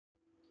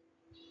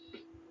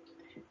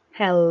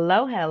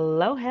Hello,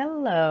 hello,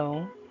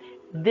 hello.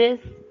 This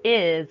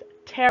is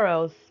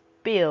Tarot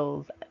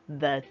Spills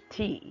the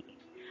Tea.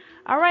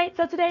 All right,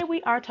 so today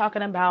we are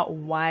talking about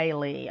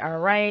Wiley. All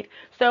right,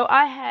 so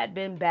I had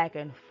been back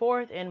and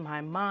forth in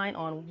my mind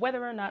on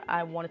whether or not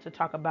I wanted to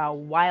talk about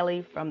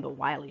Wiley from The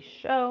Wiley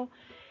Show.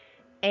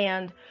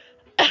 And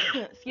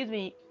excuse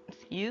me,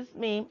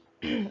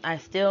 I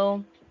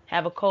still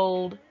have a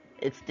cold.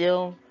 It's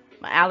still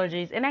my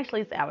allergies, and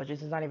actually it's allergies.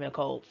 It's not even a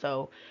cold.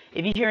 So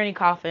if you hear any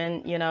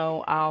coughing,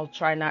 I'll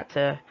try not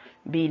to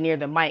be near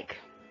the mic.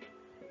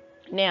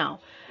 Now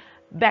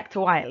back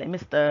to Wiley,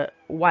 Mr.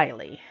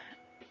 Wiley.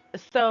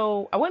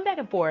 So I went back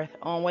and forth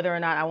on whether or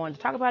not I wanted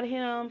to talk about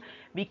him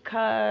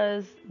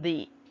because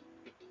the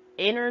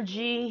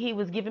energy he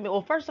was giving me.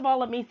 Well, first of all,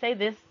 let me say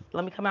this.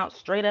 Let me come out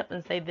straight up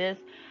and say this.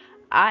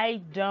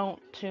 I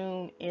don't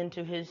tune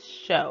into his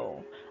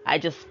show. I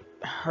just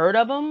heard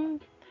of him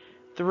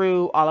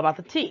through All About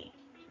the Tea,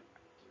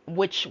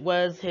 which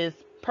was his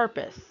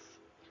purpose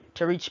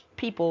to reach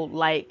people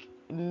like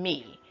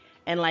me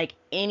and like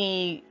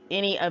any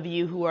of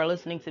you who are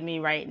listening to me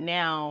right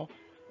now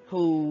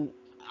who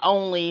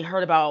only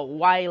heard about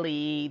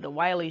Wiley, the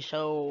Wiley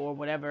show or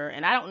whatever.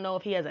 And I don't know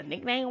if he has a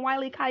nickname,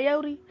 Wiley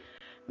Coyote,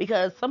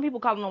 because some people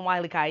call him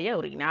Wiley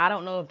Coyote. Now I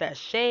don't know if that's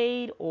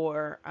shade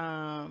or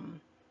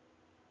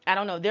I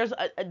don't know.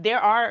 There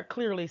are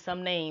clearly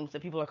some names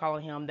that people are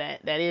calling him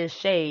that is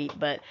shade,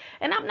 but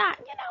and I'm not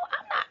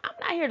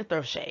here to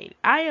throw shade.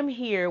 I am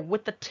here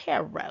with the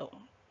tarot,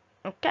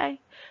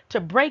 okay? To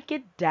break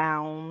it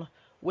down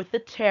with the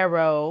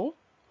tarot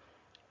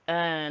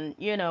and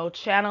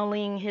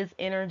channeling his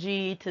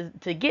energy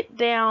to get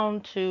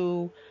down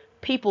to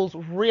people's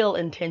real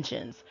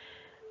intentions.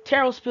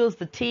 Tarot spills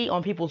the tea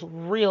on people's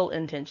real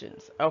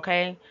intentions,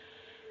 okay?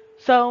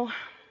 So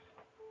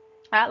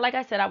like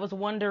I said, I was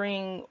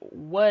wondering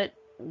what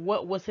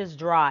was his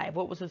drive,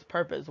 what was his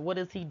purpose, what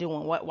is he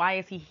doing, why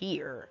is he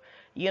here?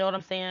 You know what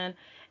I'm saying?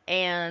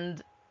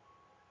 And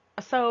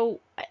so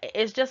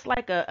it's just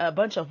like a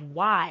bunch of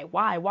why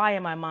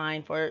in my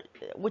mind for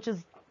which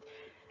is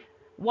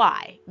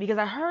why because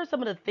I heard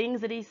some of the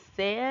things that he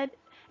said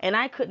and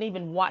I couldn't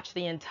even watch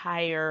the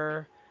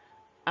entire.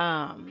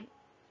 Um,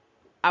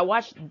 I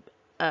watched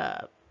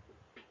uh,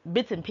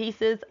 bits and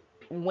pieces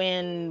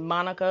when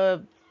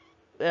Monica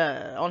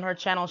on her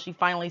channel, she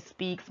finally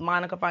speaks.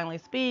 Monica finally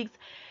speaks,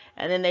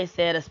 and then they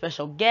said a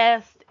special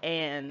guest.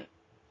 And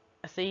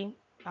see,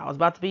 I was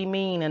about to be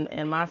mean,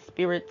 and my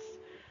spirit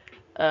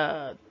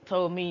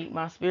told me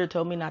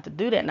not to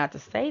do that, not to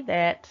say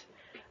that.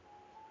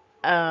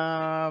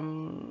 Let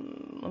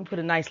me put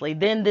it nicely.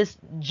 Then this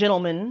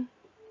gentleman,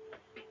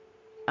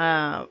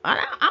 I'm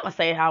gonna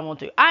say it how I want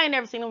to. I ain't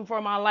never seen him before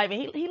in my life,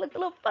 and he looked a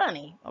little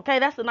funny. Okay,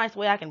 that's the nice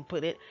way I can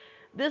put it.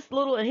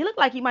 And he looked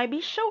like he might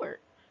be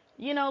short.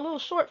 A little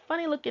short,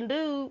 funny looking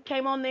dude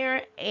came on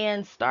there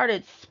and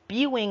started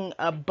spewing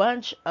a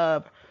bunch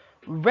of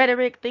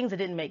rhetoric, things that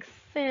didn't make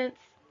sense,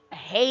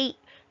 hate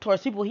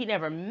towards people he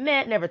never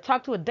met, never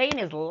talked to a day in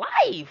his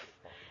life.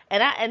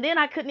 And then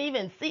I couldn't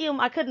even see him.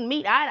 I couldn't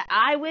meet eye to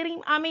eye with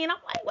him. I mean, I'm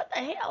like, what the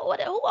hell?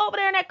 Who over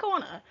there in that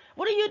corner?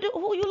 What are you do?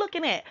 Who are you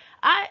looking at?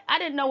 I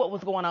didn't know what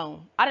was going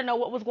on. I didn't know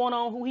what was going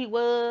on. Who he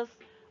was.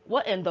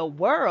 What in the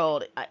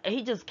world?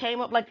 He just came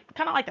up like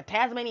kind of like the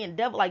Tasmanian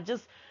devil, like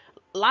just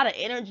a lot of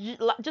energy,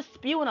 just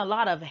spewing a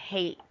lot of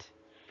hate.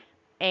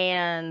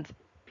 And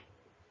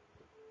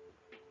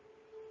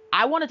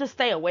I wanted to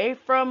stay away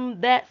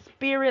from that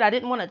spirit. I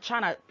didn't want to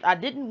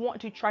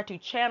try to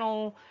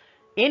channel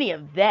any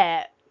of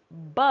that.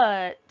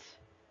 But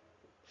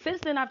since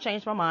then, I've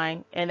changed my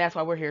mind, and that's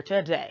why we're here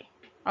today.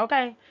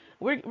 Okay,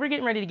 we're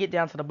getting ready to get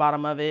down to the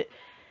bottom of it,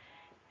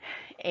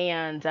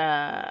 and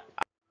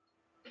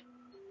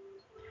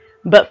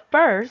but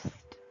first,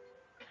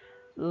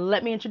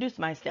 let me introduce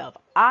myself.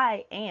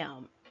 I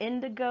am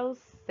Indigo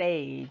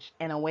Sage,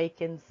 an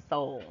awakened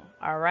soul.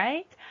 All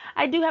right.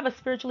 I do have a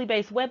spiritually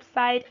based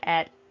website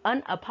at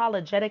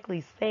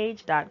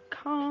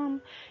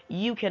unapologeticallysage.com.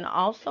 You can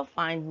also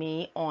find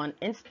me on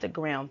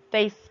Instagram,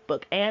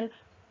 Facebook, and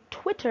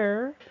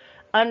Twitter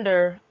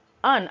under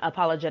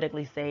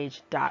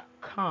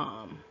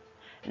unapologeticallysage.com.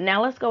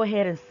 Now let's go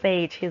ahead and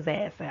sage his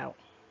ass out.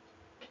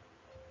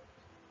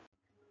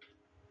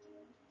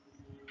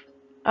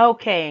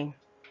 Okay,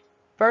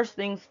 first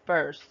things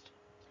first.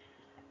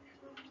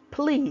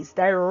 Please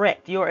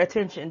direct your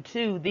attention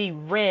to the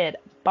red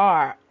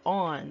bar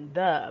on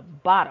the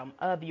bottom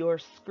of your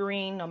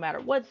screen. No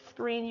matter what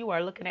screen you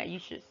are looking at, you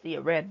should see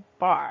a red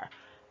bar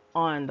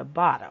on the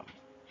bottom.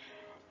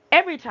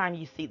 Every time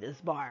you see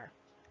this bar,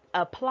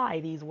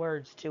 apply these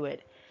words to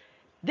it.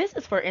 This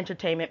is for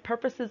entertainment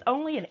purposes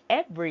only, and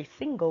every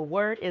single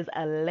word is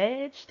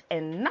alleged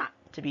and not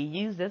to be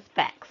used as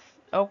facts.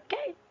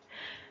 Okay?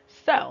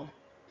 So,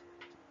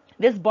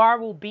 this bar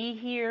will be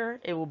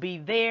here. It will be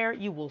there.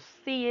 You will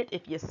see it.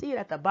 If you see it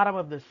at the bottom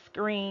of the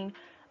screen,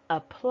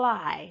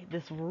 apply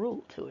this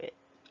rule to it.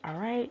 All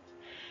right.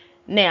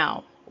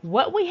 Now,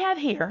 what we have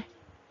here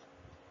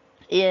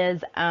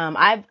is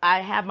I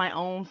have my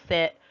own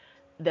set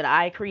that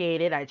I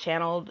created. I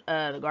channeled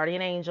the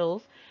guardian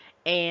angels,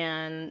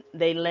 and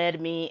they led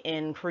me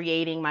in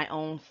creating my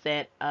own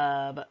set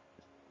of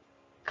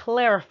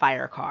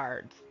clarifier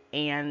cards.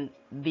 And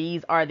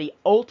these are the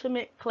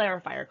ultimate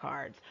clarifier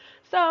cards.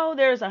 So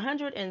there's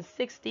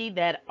 160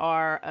 that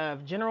are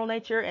of general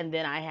nature, and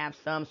then I have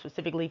some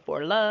specifically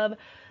for love,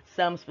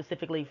 some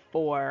specifically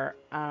for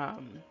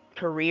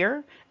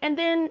career, and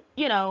then,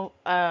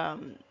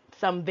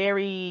 some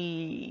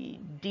very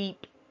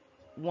deep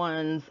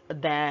ones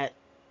that,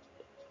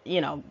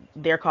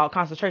 they're called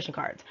concentration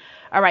cards.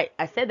 All right,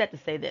 I said that to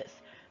say this.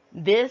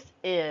 This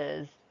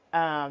is,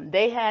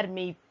 they had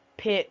me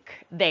pick,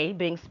 they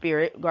being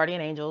spirit,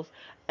 guardian angels,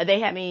 they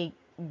had me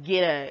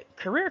get a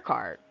career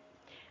card.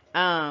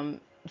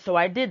 So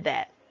I did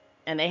that.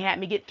 And they had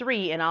me get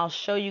 3, and I'll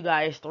show you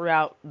guys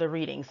throughout the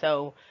reading.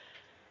 So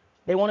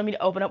they wanted me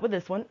to open up with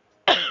this one.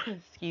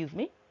 Excuse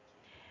me.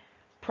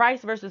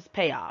 Price versus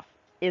payoff.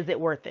 Is it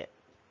worth it?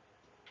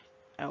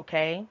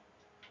 Okay.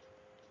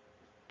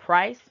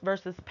 Price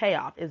versus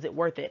payoff. Is it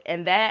worth it?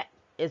 And that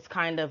is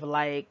kind of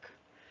like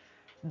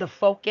the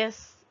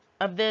focus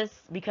of this,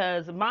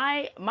 because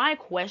my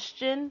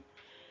question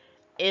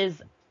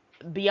is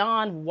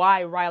beyond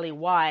why, Riley,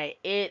 why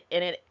it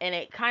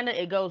kind of,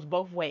 it goes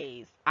both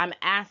ways. I'm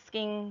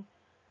asking,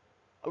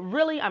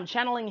 really, I'm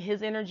channeling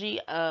his energy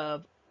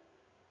of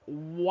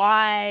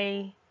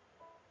why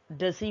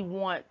does he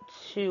want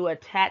to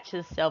attach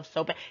himself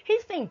so bad?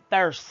 He seemed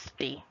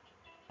thirsty.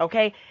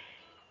 Okay.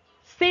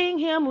 Seeing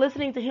him,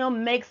 listening to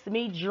him makes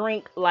me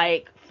drink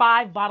like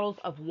 5 bottles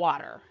of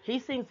water. He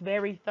seems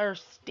very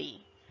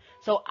thirsty.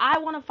 So I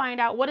want to find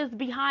out what is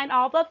behind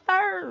all the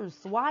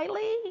thirst,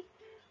 Wiley.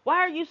 Why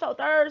are you so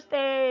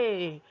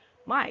thirsty?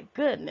 My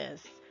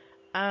goodness.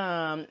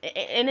 And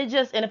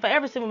if I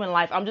ever see him in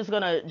life, I'm just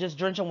gonna just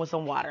drench him with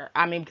some water.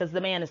 I mean, because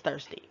the man is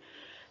thirsty.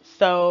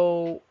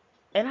 So,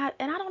 and I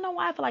don't know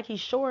why I feel like he's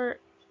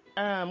short.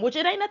 Which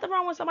it ain't nothing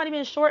wrong with somebody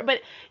being short, but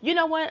you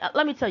know what?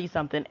 Let me tell you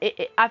something.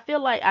 I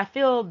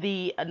feel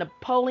the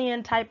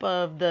Napoleon type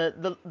of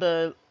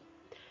the.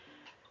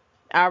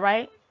 All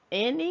right.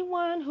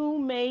 Anyone who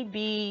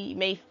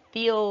may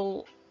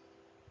feel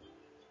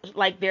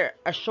like they're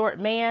a short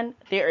man,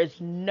 there is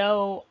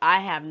no. I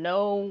have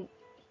no.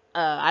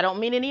 I don't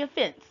mean any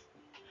offense,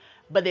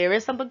 but there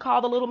is something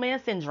called the little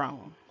man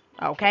syndrome.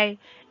 Okay,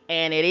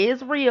 and it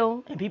is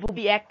real, and people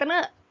be acting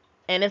up.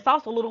 And it's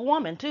also a little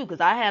woman too,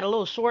 because I had a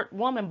little short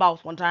woman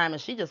boss one time,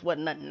 and she just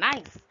wasn't nothing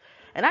nice.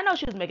 And I know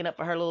she was making up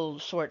for her little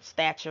short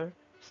stature.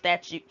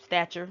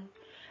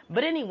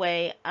 But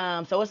anyway,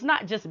 so it's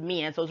not just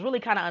men. So it's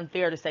really kind of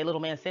unfair to say little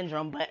man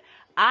syndrome. But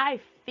I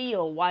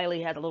feel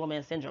Wiley has a little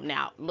man syndrome.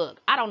 Now, look,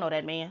 I don't know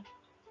that man.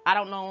 I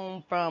don't know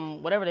him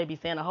from whatever they be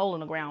saying, a hole in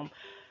the ground.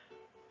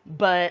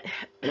 But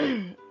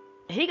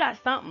he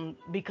got something,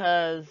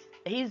 because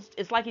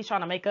it's like he's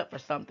trying to make up for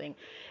something.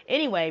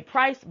 Anyway,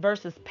 price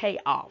versus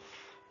payoff.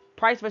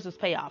 Price versus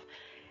payoff.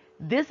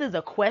 This is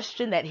a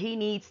question that he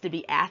needs to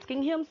be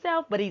asking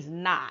himself, but he's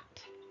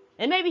not.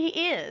 And maybe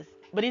he is,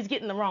 but he's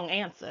getting the wrong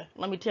answer.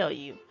 Let me tell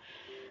you.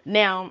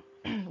 Now,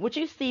 what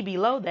you see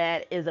below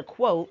that is a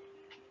quote,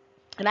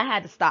 and I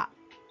had to stop.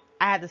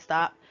 I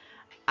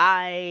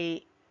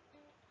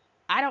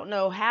don't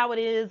know how it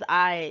is.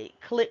 I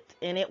clicked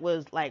and it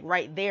was like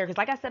right there. Because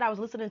like I said, I was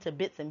listening to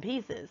bits and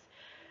pieces.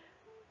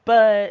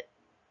 But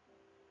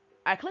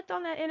I clicked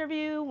on that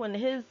interview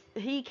when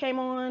he came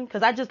on.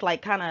 Because I just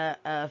like kind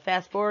of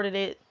fast forwarded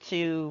it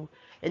to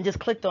and just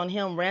clicked on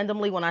him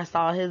randomly when I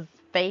saw his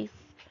face.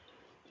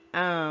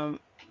 And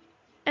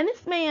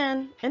this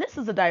man, and this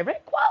is a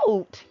direct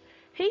quote.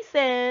 He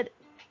said,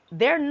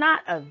 they're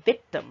not a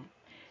victim.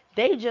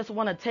 They just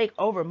want to take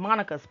over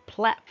Monica's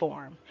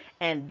platform.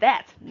 And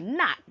that's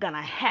not going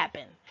to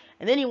happen.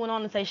 And then he went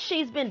on to say,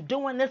 she's been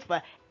doing this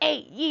for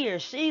 8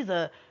 years. She's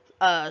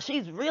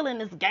real in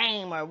this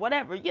game or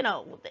whatever. You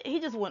know, he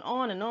just went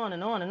on and on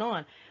and on and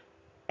on.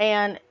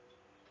 And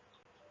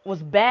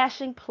was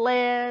bashing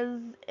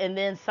Ples and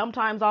then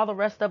sometimes all the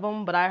rest of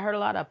them. But I heard a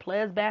lot of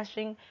Ples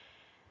bashing.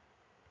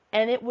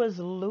 And it was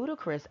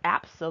ludicrous,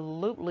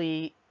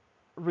 absolutely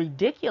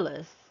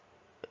ridiculous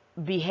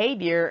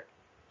behavior.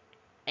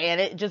 And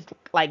it just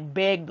like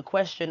begged the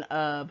question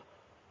of,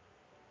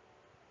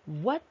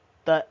 what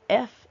the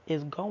F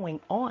is going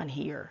on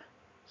here,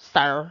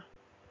 sir?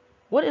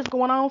 What is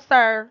going on,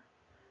 sir?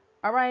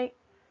 All right.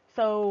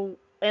 So,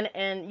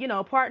 and you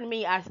know, pardon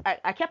me,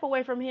 I kept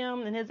away from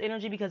him and his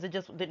energy because it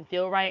just didn't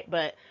feel right.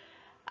 But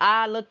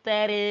I looked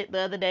at it the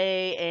other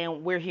day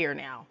and we're here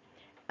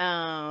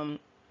now.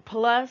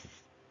 Plus,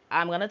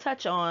 I'm going to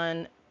touch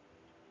on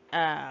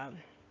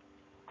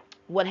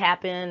what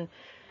happened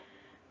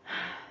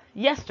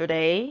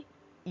yesterday.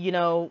 You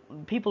know,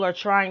 people are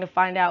trying to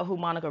find out who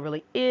Monica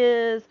really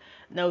is.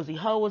 Nosy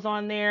Ho was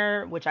on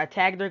there, which I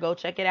tagged her. Go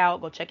check it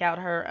out. Go check out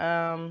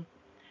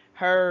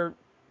her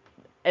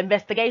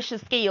investigation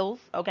skills,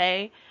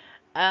 okay?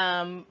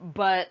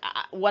 But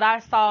what I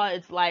saw,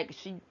 it's like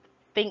she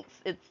thinks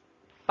it's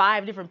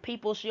 5 different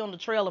people. She on the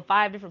trail of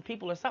 5 different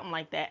people or something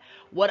like that.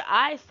 What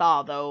I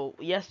saw, though,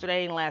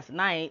 yesterday and last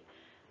night,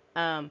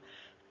 Um,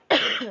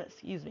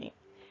 excuse me.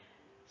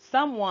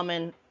 Some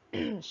woman,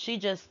 she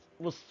just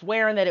was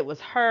swearing that it was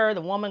her.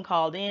 The woman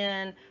called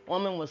in.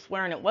 Woman was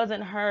swearing it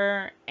wasn't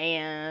her,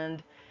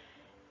 and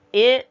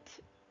it,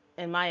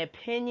 in my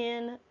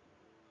opinion,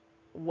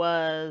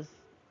 was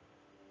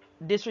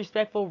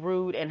disrespectful,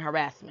 rude, and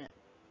harassment.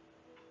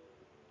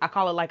 I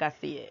call it like I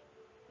see it.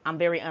 I'm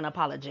very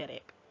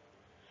unapologetic.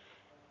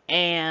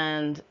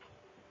 And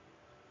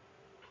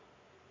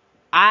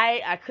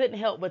I couldn't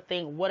help but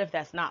think, what if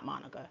that's not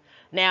Monica?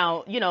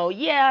 Now,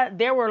 yeah,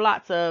 there were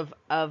lots of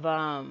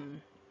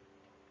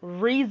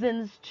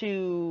reasons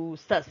to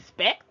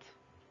suspect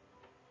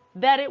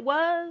that it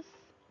was.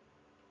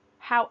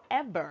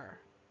 However,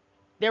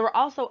 there were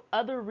also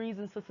other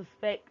reasons to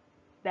suspect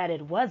that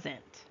it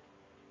wasn't.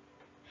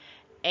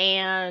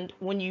 And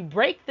when you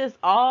break this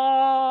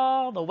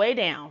all the way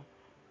down,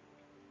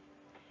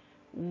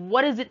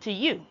 what is it to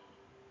you?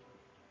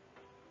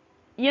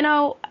 You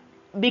know,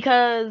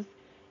 because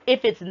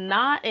if it's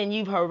not and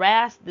you've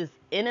harassed this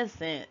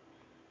innocent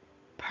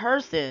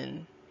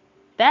person,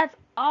 that's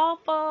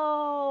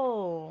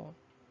awful.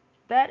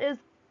 That is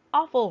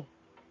awful.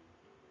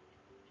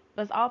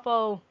 That's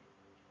awful.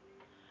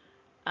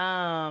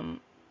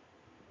 Um,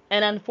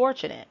 and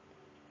unfortunate.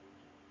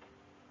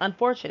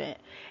 Unfortunate.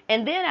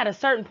 And then at a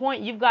certain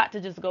point, you've got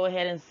to just go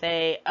ahead and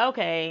say,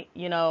 okay,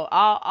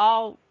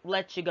 I'll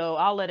let you go.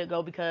 I'll let it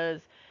go, because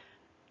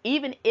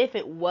even if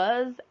it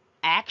was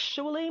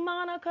actually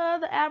Monica,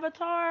 the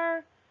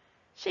avatar,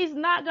 she's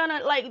not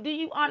gonna, like, do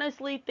you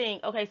honestly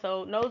think, okay,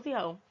 so nosy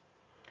hoe,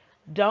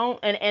 don't,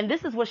 and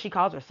this is what she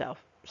calls herself.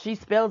 She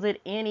spells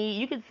it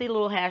you can see the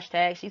little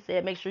hashtag. She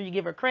said, make sure you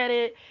give her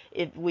credit.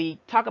 If we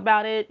talk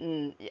about it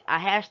and I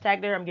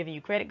hashtagged her, I'm giving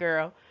you credit,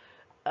 girl.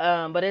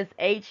 But it's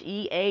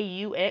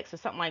HEAUX or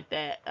something like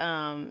that.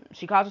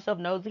 She calls herself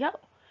Nosy Ho.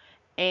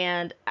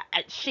 And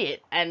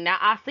shit. And now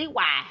I see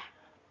why.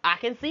 I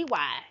can see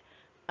why.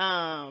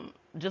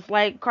 Just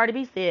like Cardi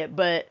B said.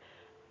 But,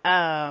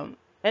 and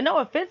no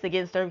offense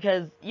against her,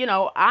 because,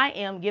 I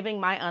am giving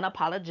my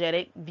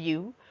unapologetic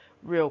view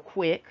real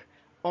quick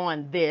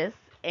on this.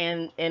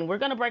 And we're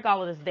going to break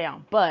all of this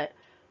down. But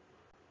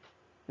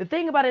the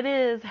thing about it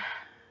is,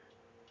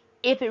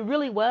 if it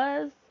really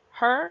was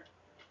her,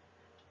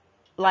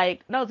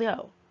 like, Nosy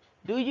Ho,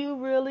 do you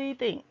really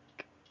think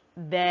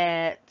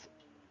that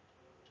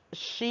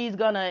she's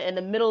gonna, in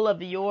the middle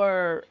of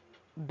your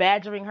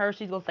badgering her,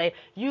 she's gonna say,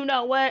 you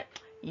know what?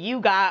 You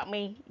got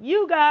me.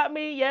 You got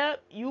me.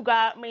 Yep, you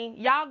got me.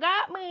 Y'all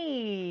got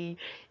me.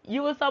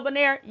 You was up in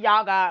there.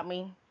 Y'all got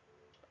me.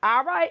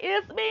 All right,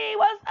 it's me.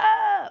 What's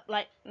up?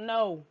 Like,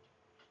 no.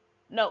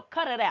 No,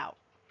 cut it out.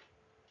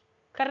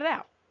 Cut it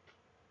out.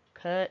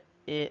 Cut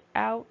it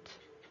out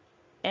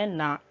and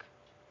knock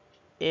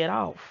it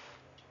off.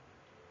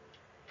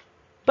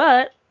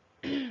 But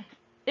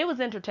it was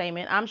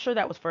entertainment. I'm sure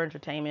that was for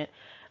entertainment.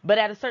 But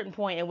at a certain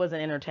point, it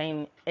wasn't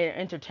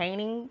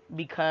entertaining,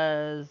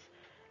 because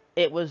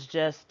it was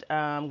just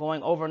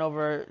going over and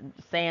over,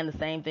 saying the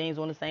same things,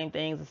 doing the same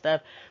things and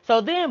stuff. So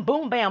then,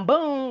 boom, bam,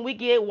 boom, we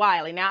get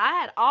Wiley. Now,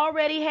 I had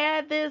already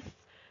had this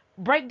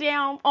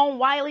breakdown on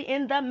Wiley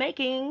in the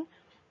making.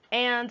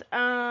 And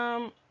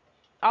all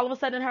of a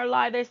sudden, in her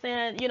live, they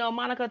saying,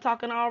 Monica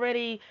talking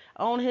already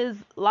on his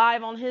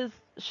live, on his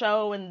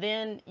show, and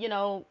then,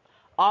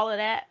 all of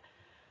that.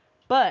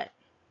 But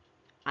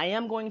I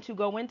am going to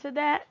go into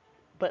that.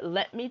 But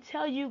let me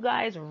tell you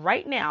guys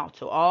right now,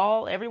 to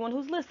everyone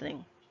who's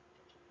listening,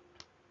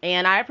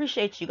 and I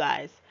appreciate you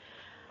guys,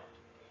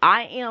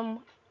 I am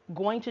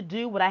going to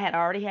do what I had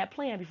already had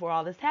planned before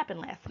all this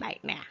happened last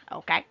night now,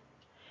 okay?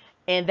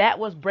 And that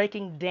was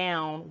breaking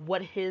down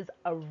what his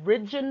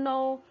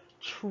original,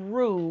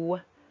 true,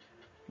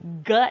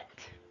 gut,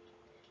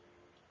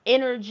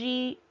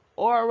 energy,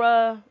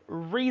 aura,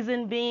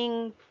 reason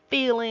being,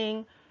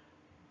 feeling,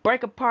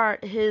 break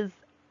apart his,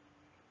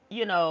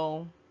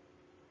 I'm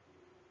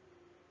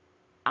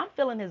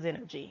feeling his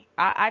energy.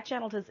 I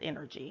channeled his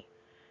energy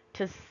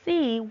to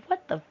see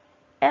what the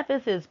F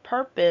is his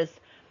purpose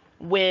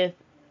with.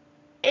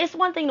 It's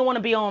one thing to want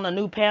to be on a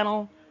new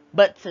panel,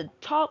 but to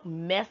talk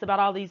mess about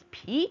all these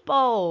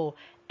people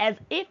as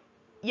if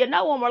you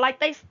know them, or like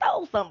they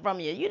stole something from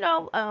you.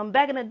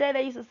 Back in the day,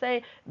 they used to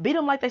say, beat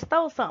them like they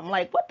stole something.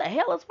 Like, what the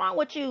hell is wrong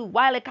with you,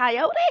 Wiley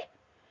Coyote?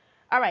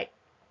 All right,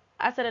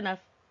 I said enough.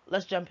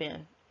 Let's jump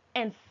in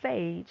and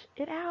sage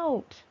it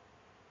out.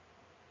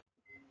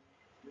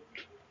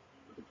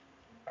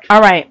 All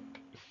right,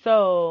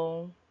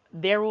 so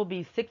there will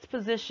be 6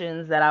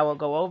 positions that I will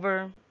go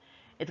over.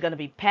 It's going to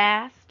be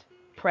past,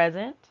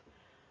 present,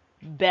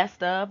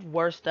 best of,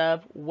 worst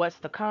of, what's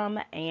to come,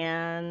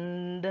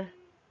 and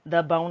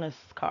the bonus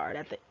card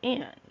at the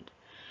end.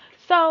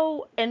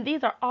 So, and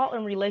these are all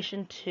in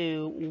relation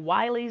to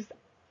Wiley's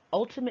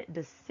ultimate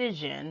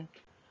decision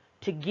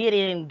to get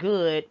in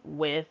good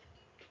with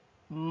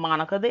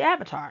Monica the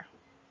Avatar.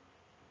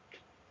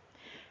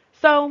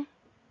 So,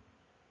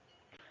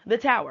 the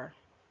Tower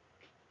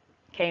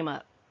came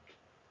up.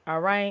 All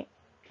right.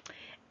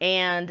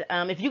 And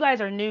if you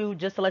guys are new,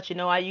 just to let you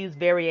know, I use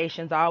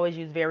variations. I always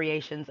use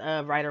variations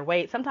of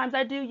Rider-Waite. Sometimes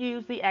I do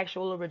use the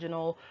actual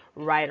original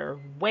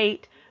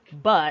Rider-Waite,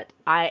 but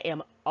I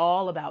am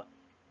all about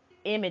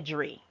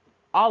imagery.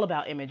 All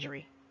about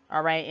imagery.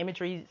 All right.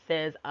 Imagery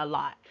says a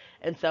lot.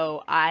 And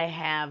so I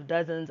have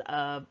dozens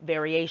of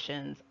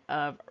variations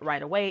of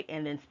Rider-Waite,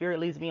 and then Spirit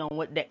leads me on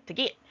what deck to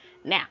get.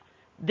 Now,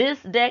 this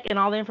deck and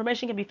all the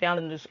information can be found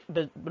in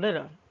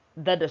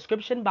the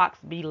description box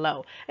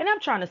below. And I'm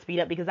trying to speed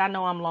up because I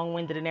know I'm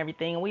long-winded and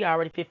everything, and we are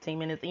already 15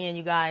 minutes in,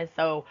 you guys.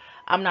 So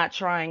I'm not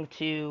trying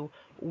to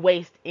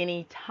waste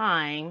any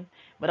time,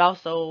 but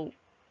also,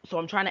 so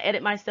I'm trying to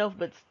edit myself,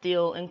 but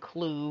still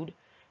include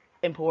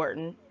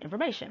important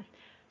information.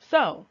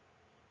 So,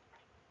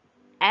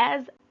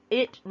 as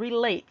it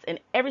relates in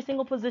every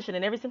single position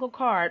and every single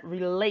card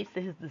relates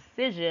to his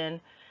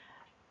decision,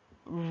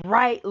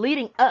 right,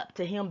 leading up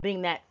to him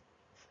being that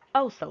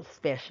oh so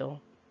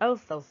special, oh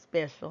so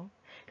special,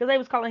 because they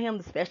was calling him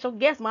the special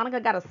guest. Monica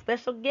got a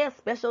special guest,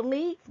 special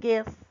needs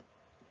guest.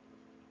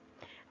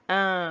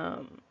 I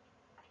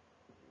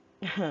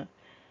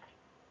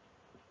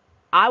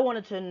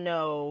wanted to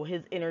know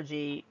his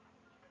energy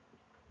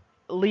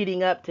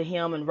leading up to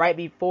him and right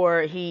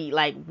before he,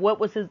 like, what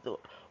was his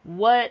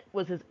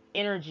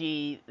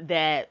energy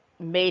that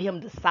made him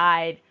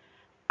decide,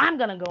 I'm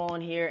gonna go on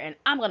here and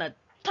I'm gonna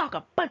talk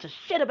a bunch of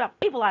shit about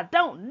people I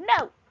don't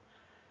know.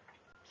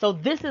 So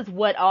this is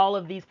what all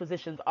of these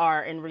positions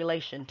are in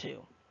relation to: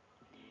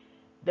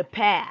 the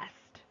past,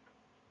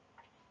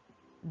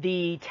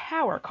 the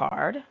Tower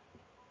card,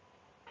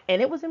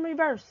 and it was in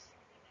reverse.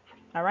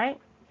 All right,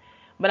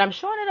 but I'm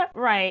showing it up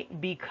right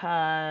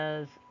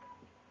because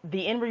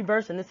the in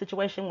reverse in this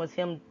situation was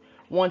him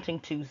wanting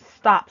to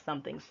stop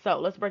something. So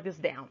let's break this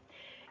down.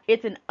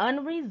 It's an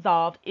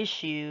unresolved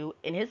issue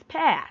in his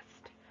past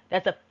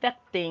that's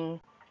affecting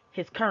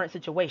his current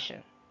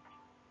situation.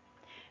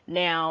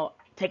 Now,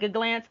 take a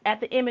glance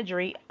at the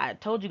imagery. I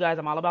told you guys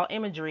I'm all about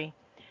imagery.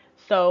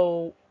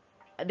 So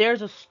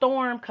there's a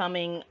storm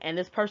coming, and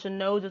this person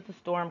knows it's a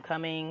storm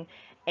coming.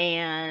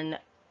 And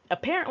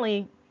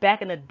apparently,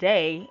 back in the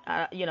day,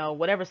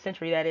 whatever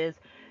century that is,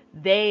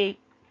 they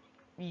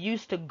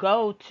used to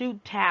go to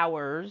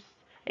towers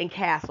and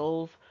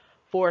castles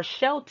for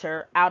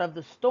shelter out of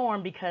the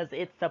storm because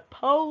it's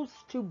supposed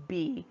to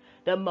be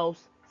the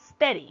most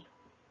steady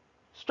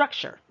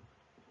structure.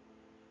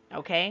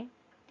 Okay?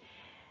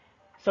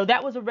 So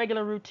that was a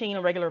regular routine,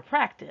 a regular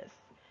practice.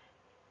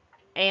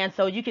 And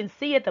so you can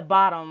see at the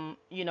bottom,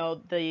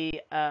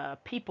 the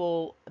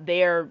people,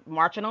 they're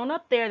marching on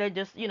up there. They're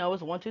just,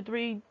 it's 1, 2,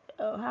 3.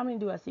 How many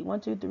do I see?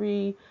 1, 2,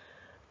 3,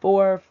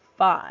 4,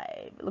 5.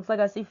 It looks like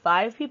I see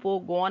 5 people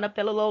going up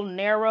that little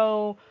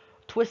narrow,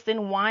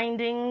 twisting,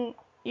 winding,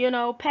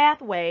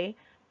 pathway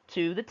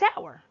to the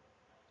tower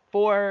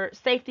for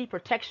safety,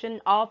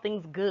 protection, all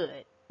things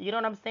good. You know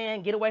what I'm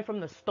saying? Get away from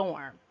the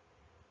storm.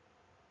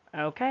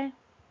 Okay.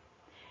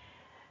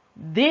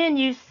 Then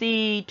you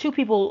see 2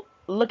 people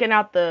looking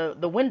out the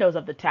windows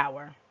of the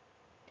tower,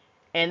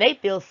 and they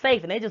feel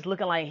safe, and they just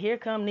looking like, here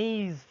come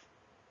these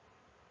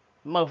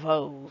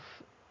mofos,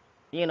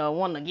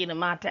 wanting to get in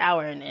my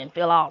tower and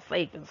feel all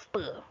safe and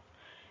stuff.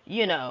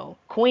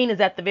 Queen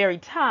is at the very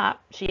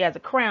top. She has a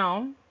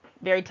crown,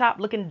 very top,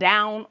 looking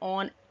down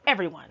on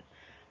everyone.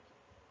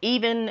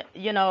 Even,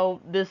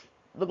 this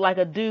looked like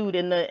a dude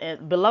in the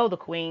below the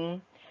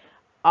queen,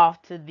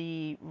 off to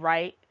the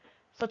right.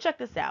 So check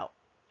this out.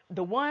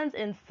 The ones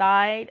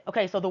inside,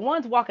 okay, so the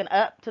ones walking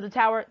up to the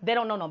tower, they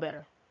don't know no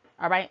better.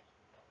 All right?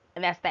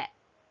 And that's that.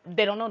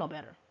 They don't know no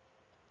better.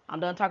 I'm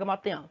done talking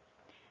about them.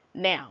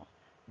 Now,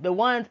 the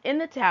ones in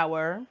the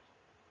tower,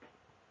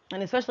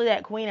 and especially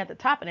that queen at the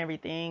top and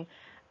everything,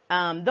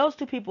 those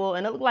 2 people,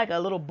 and it looked like a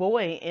little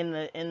boy in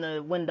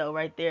the window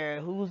right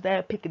there. Who's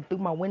that picking through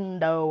my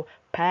window?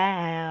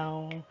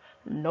 Pow.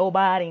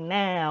 Nobody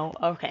now.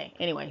 Okay,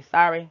 anyway,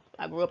 sorry.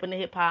 I grew up in the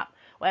hip hop.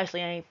 Well,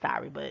 actually, I ain't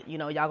sorry, but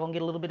y'all gonna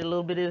get a little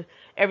bit of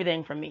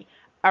everything from me.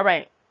 All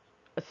right.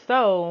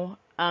 So,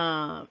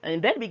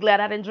 and better be glad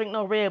I didn't drink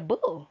no Red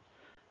Bull.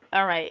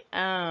 All right.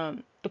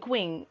 The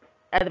queen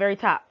at the very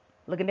top,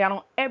 looking down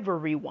on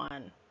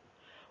everyone.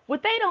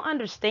 What they don't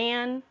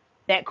understand,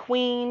 that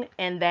queen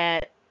and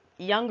that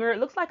younger, it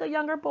looks like a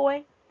younger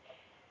boy,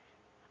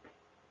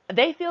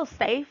 they feel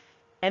safe,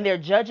 and they're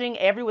judging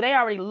everyone. They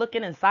already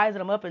looking and sizing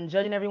them up and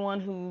judging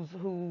everyone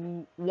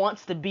who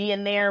wants to be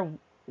in there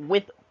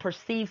with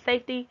perceived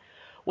safety.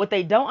 What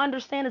they don't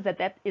understand is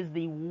that is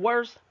the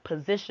worst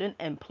position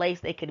and place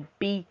they could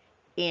be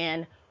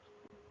in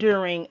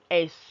during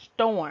a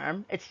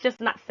storm. It's just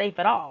not safe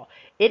at all.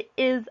 It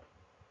is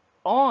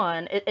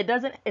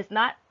it's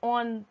not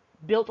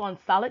built on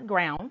solid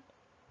ground.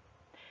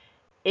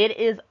 It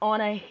is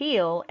on a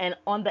hill, and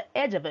on the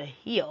edge of a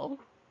hill.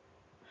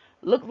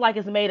 Looks like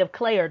it's made of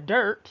clay or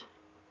dirt.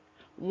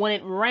 When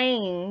it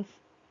rains,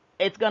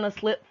 it's going to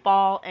slip,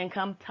 fall, and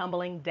come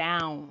tumbling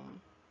down.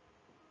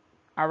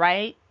 All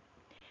right?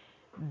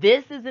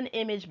 This is an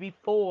image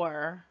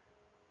before,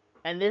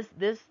 and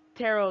this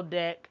tarot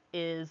deck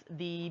is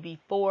the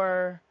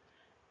before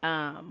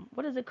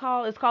what is it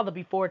called? It's called the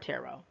Before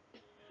Tarot.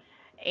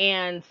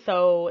 And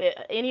so,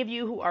 any of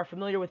you who are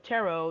familiar with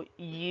tarot,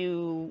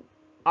 you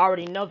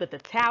already know that the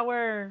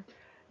tower,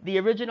 the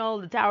original,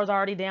 the tower's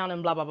already down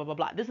and blah, blah, blah, blah,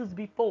 blah. This is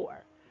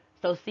before.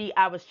 So, see,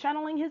 I was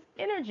channeling his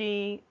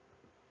energy,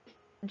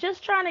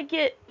 just trying to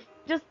get,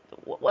 just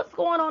what's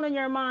going on in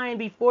your mind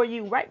before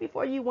you, right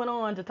before you went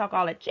on to talk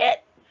all that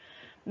shit.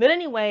 But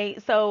anyway,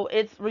 so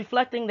it's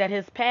reflecting that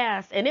his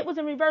past, and it was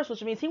in reverse,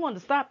 which means he wanted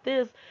to stop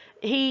this.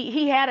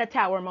 He had a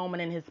tower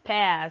moment in his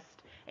past,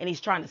 and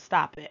he's trying to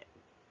stop it,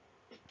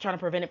 trying to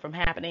prevent it from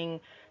happening,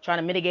 trying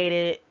to mitigate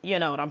it. You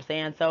know what I'm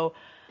saying? So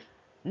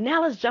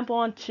now let's jump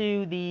on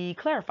to the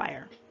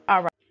clarifier.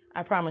 All right.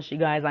 I promise you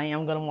guys I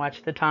am going to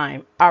watch the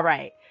time. All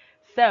right.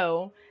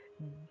 So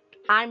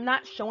I'm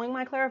not showing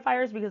my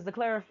clarifiers because the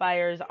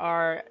clarifiers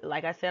are,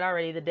 like I said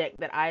already, the deck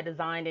that I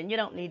designed, and you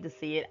don't need to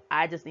see it.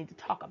 I just need to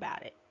talk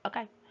about it.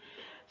 Okay.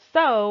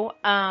 So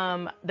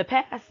the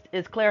past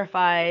is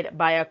clarified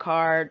by a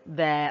card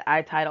that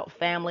I titled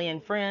Family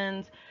and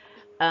Friends.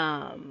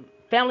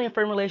 Family and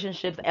friend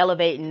relationships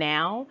elevate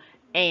now,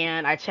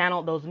 and I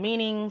channeled those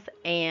meanings.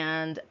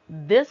 And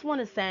this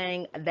one is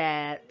saying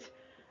that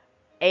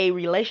a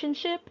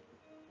relationship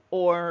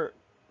or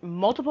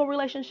multiple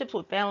relationships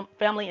with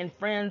family and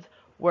friends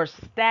were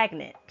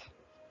stagnant.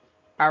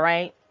 All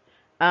right.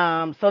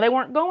 So they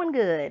weren't going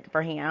good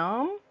for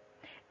him.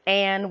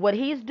 And what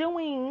he's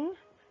doing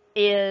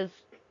is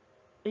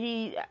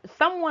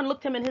someone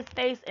looked him in his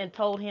face and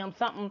told him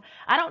something.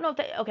 I don't know if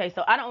they, okay,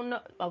 so I don't know.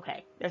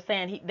 Okay. They're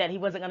saying that he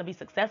wasn't going to be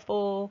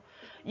successful.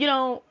 You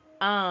know,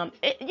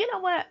 you know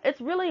what?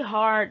 It's really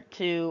hard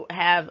to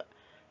have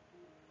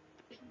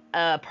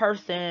a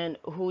person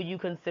who you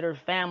consider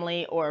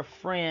family or a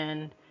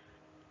friend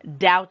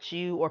doubt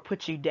you or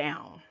put you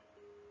down.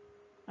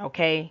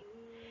 Okay.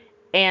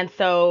 And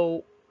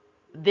so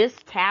this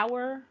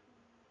tower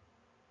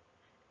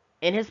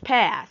in his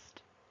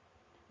past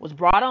was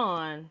brought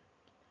on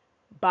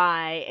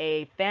by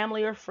a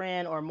family or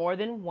friend or more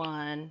than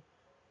one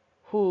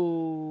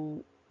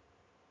who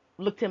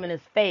looked him in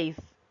his face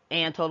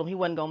and told him he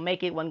wasn't gonna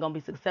make it, wasn't gonna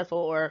be successful,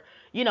 or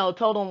you know,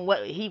 told him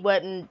what he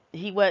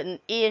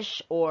wasn't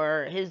ish,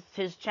 or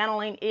his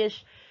channel ain't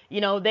ish. You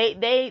know,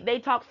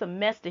 they talk some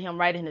mess to him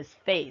right in his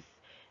face,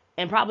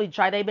 and probably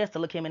try their best to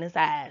look him in his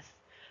eyes.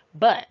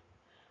 But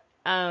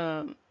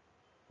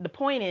the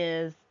point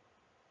is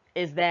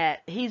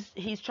that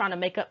he's trying to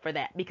make up for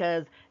that,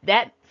 because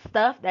that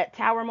stuff, that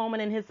tower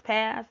moment in his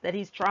past that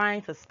he's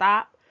trying to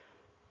stop,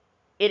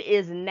 it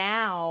is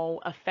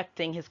now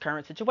affecting his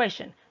current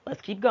situation.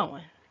 Let's keep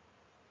going.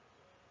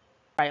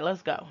 All right,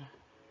 let's go.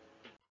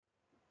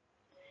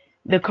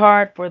 The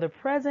card for the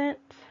present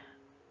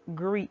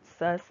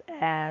greets us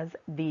as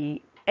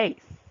the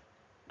Ace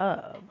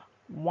of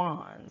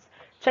Wands.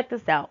 Check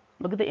this out.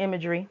 Look at the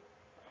imagery.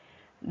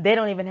 They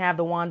don't even have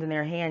the wand in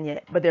their hand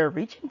yet, but they're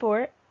reaching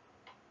for it.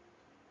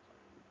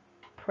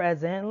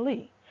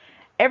 Presently.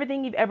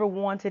 Everything you've ever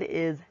wanted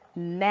is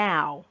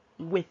now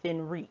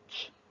within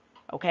reach.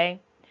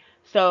 Okay?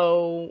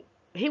 So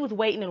he was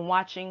waiting and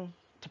watching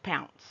to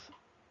pounce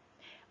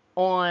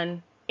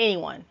on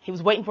anyone. He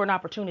was waiting for an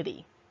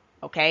opportunity.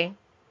 Okay?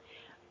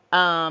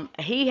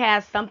 He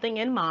has something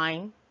in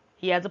mind.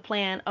 He has a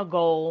plan, a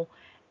goal,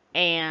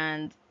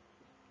 and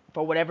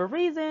for whatever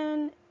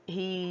reason,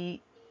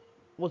 he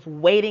was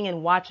waiting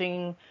and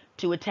watching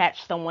to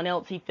attach someone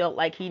else. He felt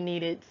like he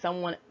needed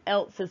someone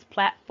else's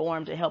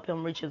platform to help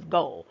him reach his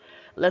goal.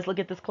 Let's look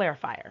at this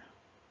clarifier.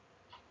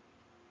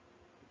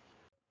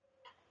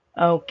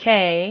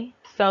 Okay,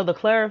 so the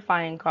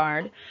clarifying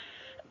card,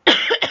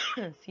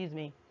 excuse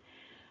me,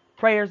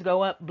 prayers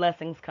go up,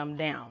 blessings come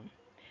down.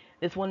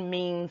 This one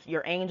means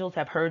your angels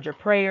have heard your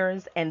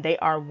prayers and they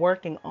are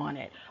working on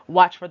it.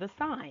 Watch for the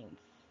signs.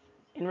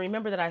 And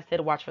remember that I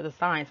said watch for the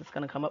signs. It's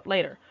going to come up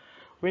later.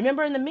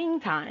 Remember, in the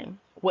meantime,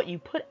 what you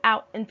put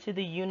out into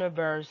the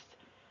universe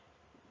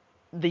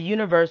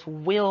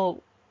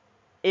will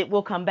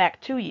come back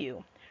to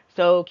you.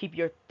 So keep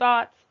your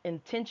thoughts,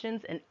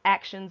 intentions, and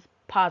actions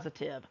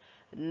positive.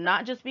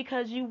 Not just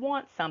because you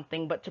want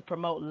something, but to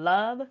promote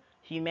love,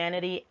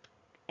 humanity,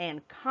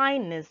 and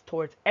kindness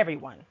towards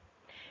everyone.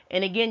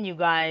 And again, you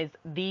guys,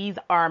 these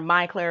are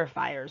my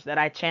clarifiers that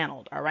I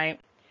channeled, all right?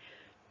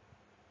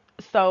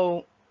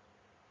 So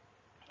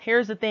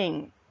here's the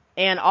thing.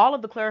 And all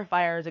of the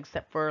clarifiers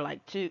except for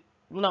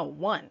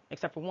one,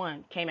 except for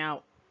one, came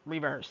out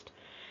reversed.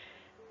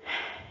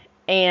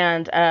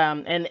 And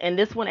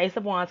this one, Ace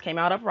of Wands, came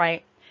out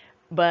upright.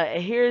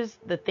 But here's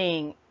the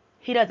thing.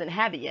 He doesn't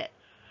have it yet.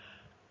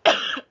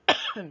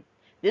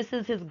 This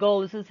is his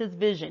goal. This is his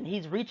vision.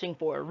 He's reaching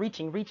for it.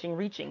 Reaching.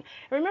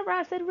 Remember,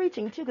 I said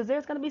reaching too, because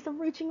there's going to be some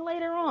reaching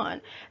later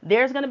on.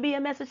 There's going to be a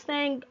message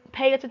saying,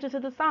 pay attention to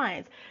the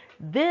signs.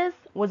 This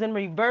was in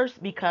reverse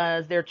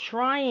because they're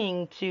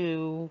trying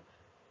to,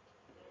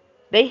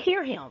 they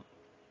hear him.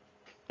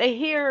 They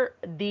hear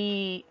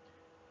the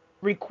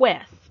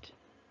request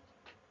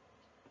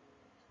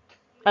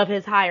of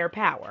his higher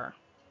power.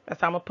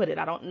 That's how I'm going to put it.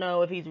 I don't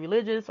know if he's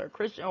religious or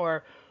Christian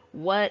or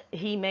what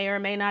he may or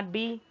may not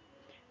be.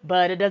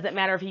 But it doesn't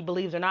matter if he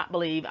believes or not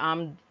believe.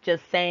 I'm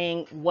just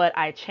saying what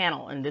I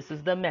channel, and this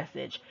is the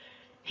message.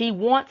 He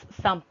wants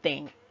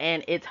something,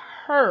 and it's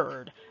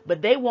heard,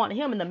 but they want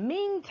him in the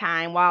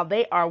meantime while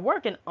they are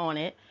working on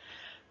it.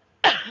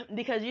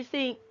 Because you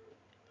see,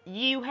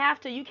 you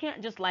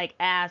can't just like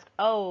ask,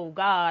 oh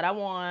God, I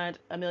want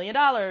 $1 million,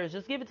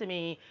 just give it to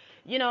me.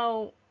 You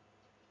know,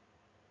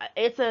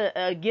 it's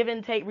a give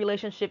and take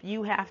relationship.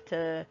 You have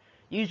to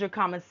use your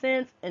common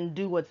sense and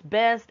do what's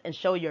best and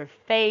show your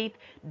faith,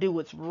 do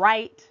what's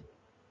right.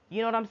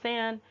 You know what I'm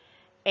saying?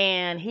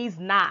 And he's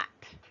not,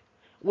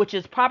 which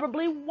is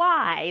probably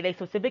why they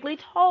specifically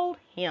told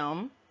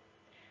him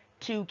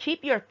to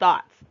keep your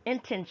thoughts,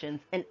 intentions,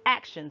 and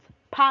actions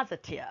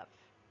positive.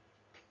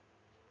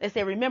 They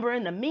say, remember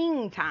in the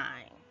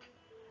meantime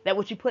that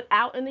what you put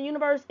out in the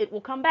universe, it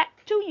will come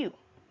back to you.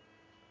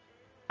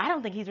 I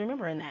don't think he's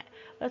remembering that.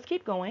 Let's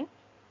keep going.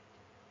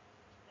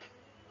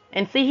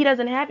 And see, he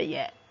doesn't have it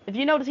yet. If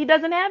you notice, he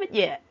doesn't have it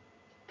yet.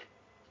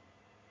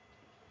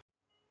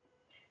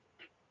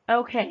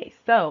 Okay,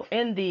 so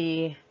in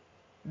the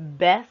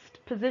best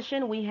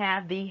position, we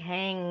have the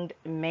hanged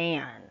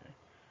man.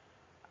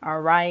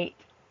 All right.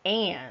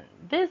 And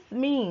this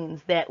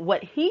means that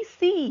what he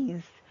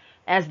sees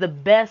as the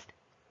best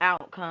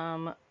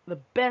outcome, the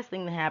best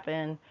thing to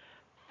happen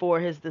for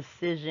his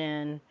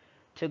decision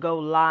to go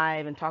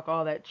live and talk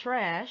all that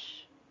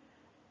trash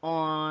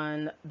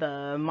on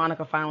the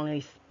Monica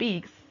Finally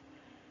Speaks,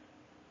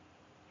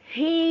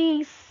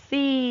 he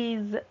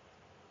sees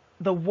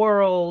the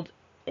world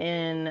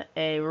in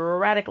a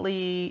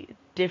radically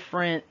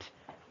different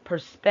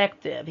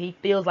perspective. He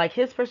feels like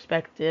his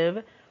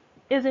perspective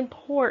is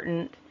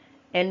important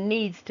and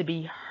needs to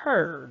be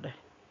heard.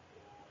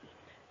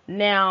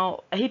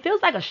 Now, he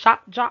feels like a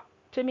shock jock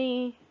to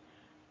me.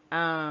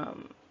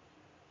 And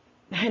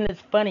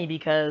it's funny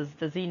because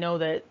does he know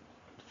that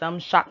some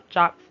shock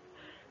jocks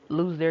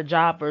lose their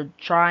job for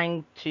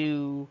trying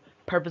to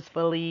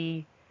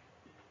purposefully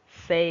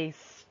say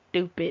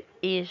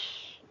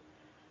stupid-ish?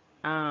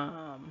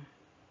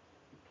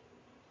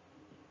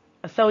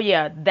 So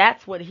yeah,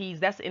 that's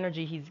the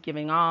energy he's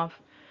giving off.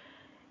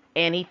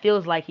 And he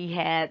feels like he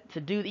had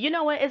to do, you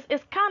know what,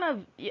 it's kind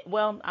of,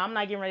 well, I'm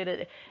not getting ready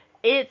to,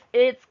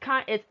 it's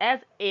as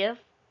if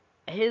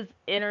his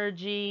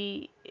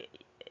energy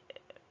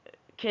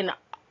can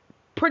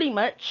pretty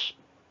much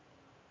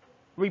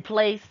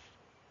replace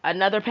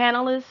another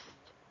panelist.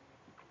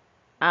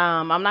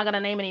 I'm not gonna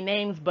name any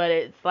names, but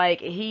it's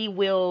like he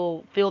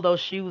will fill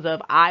those shoes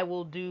of I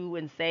will do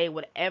and say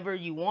whatever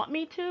you want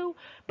me to.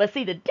 But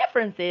see, the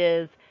difference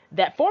is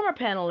that former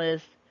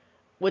panelists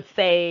would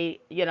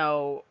say,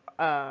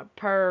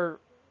 per,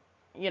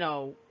 you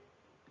know,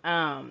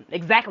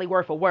 exactly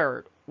word for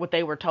word what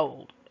they were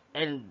told,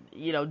 and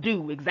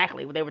do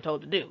exactly what they were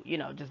told to do.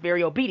 Just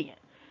very obedient,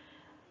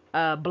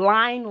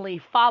 blindly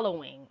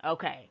following.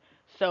 Okay,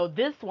 so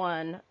this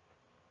one,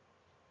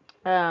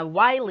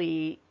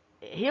 Wiley,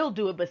 he'll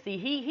do it, but see,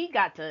 he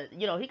got to,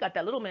 he got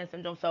that little man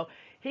syndrome, so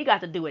he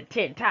got to do it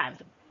 10 times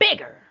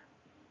bigger,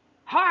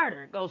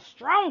 harder, go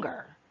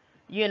stronger.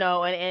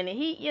 And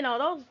he,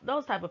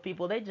 those type of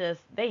people,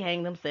 they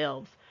hang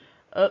themselves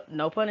up,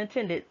 no pun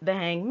intended, the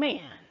hanged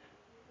man.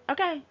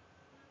 Okay,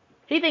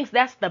 he thinks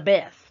that's the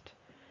best,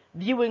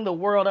 viewing the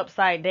world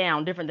upside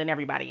down, different than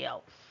everybody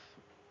else.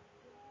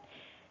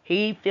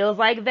 He feels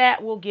like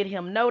that will get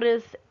him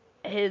noticed.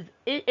 It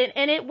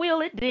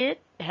did.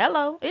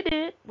 Hello, it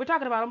did. We're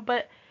talking about him,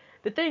 but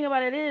the thing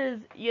about it is,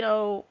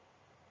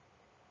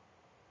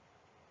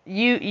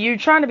 you're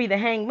trying to be the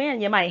hanged man,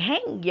 you might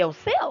hang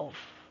yourself.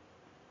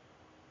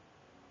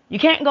 You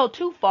can't go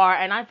too far,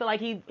 and I feel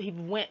like he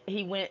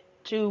went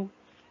too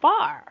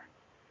far.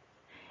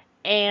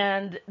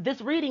 And this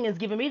reading is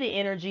giving me the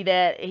energy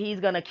that he's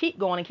gonna keep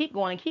going and keep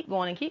going and keep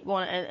going and keep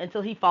going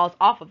until he falls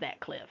off of that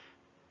cliff.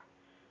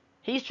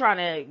 He's trying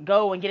to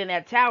go and get in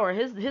that tower.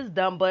 His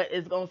dumb butt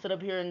is gonna sit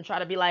up here and try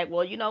to be like,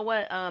 well, you know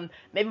what?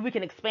 Maybe we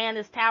can expand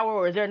this tower,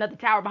 or is there another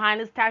tower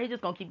behind this tower? He's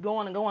just gonna keep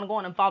going and going and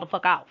going and fall the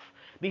fuck off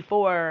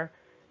before,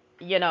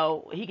 he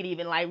could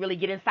even like really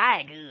get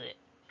inside good.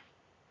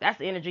 That's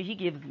the energy he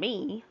gives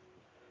me.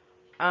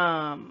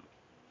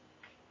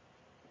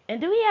 And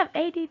do he have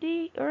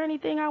ADD or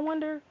anything? I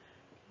wonder.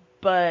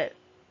 But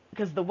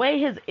because the way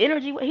his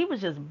energy, he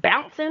was just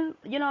bouncing.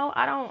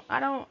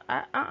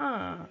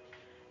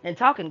 And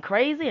talking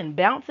crazy and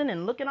bouncing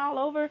and looking all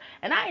over.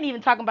 And I ain't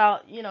even talking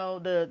about,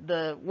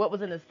 the what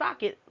was in the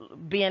socket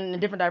being in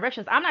different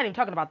directions. I'm not even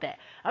talking about that.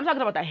 I'm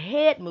talking about the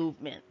head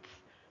movements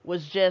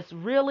was just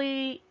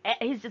really,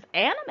 he's just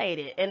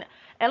animated. And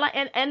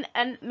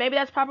maybe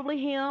that's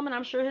probably him, and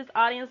I'm sure his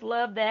audience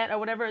loved that or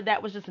whatever.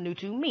 That was just new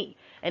to me.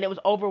 And it was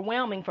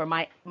overwhelming for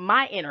my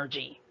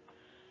energy.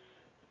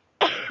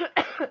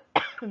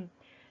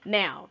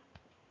 Now,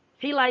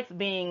 he likes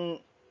being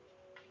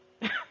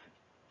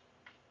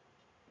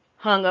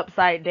hung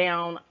upside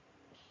down,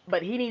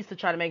 but he needs to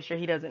try to make sure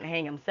he doesn't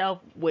hang himself,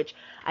 which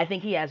I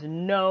think he has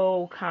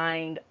no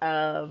kind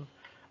of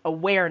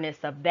awareness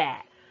of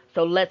that.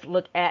 So let's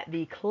look at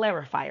the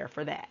clarifier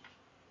for that.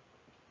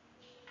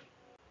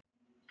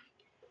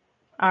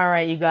 All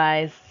right, you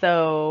guys.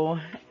 So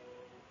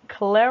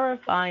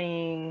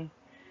clarifying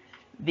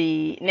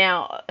the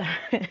now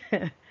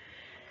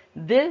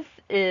this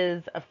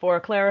is for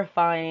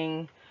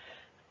clarifying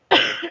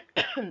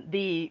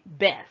the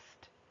best.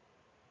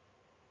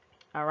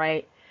 All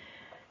right.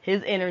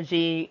 His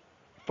energy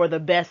for the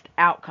best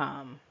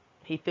outcome.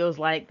 He feels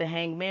like the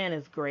hangman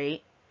is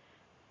great.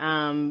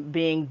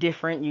 Being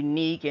different,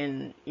 unique,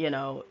 and,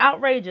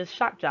 outrageous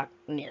shock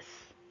jockness.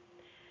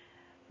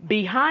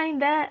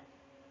 Behind that,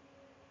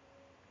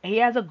 he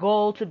has a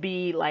goal to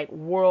be like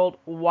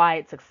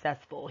worldwide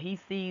successful. He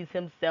sees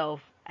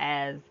himself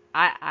as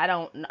I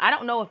don't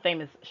know a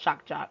famous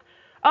shock jock.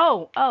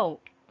 Oh,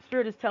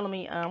 Spirit is telling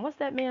me what's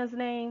that man's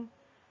name?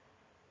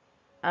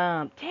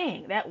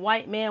 Dang, that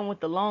white man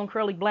with the long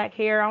curly black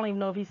hair. I don't even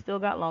know if he still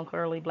got long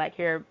curly black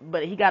hair,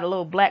 but he got a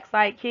little black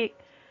sidekick.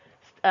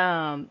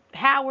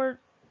 Howard,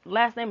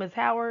 last name is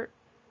Howard.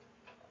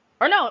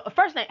 Or no,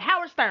 first name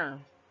Howard Stern.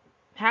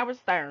 Howard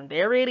Stern.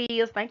 There it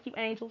is. Thank you,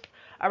 angels.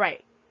 All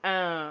right.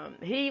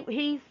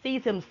 He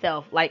sees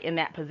himself like in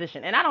that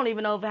position, and I don't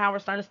even know if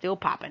Howard Stern is still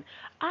popping.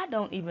 I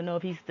don't even know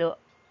if he's still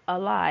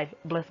alive.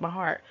 Bless my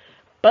heart.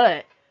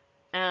 But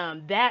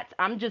that's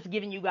I'm just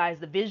giving you guys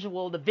the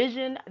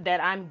vision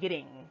that I'm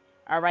getting.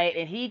 All right,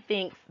 and he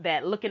thinks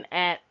that looking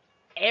at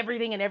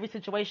everything and every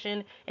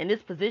situation in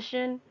this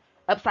position,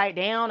 upside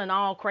down and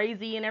all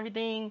crazy and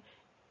everything,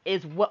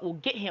 is what will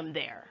get him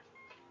there.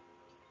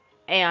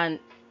 And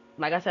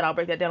like I said, I'll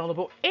break that down a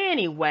little bit.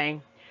 Anyway,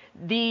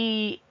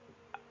 the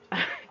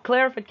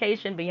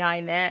clarification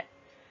behind that,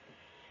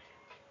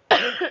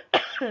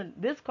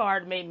 this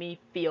card made me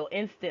feel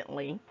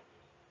instantly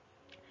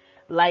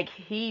like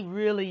he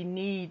really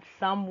needs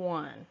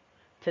someone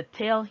to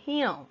tell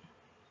him.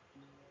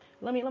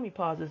 Let me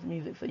pause this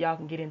music so y'all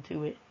can get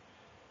into it.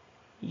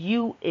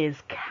 You is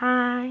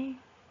kind.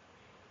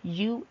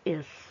 You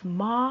is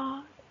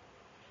smart.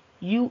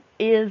 You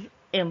is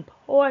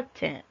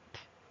important.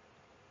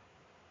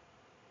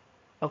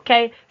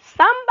 Okay?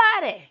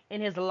 Somebody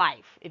in his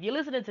life, if you're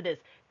listening to this,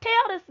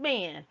 tell this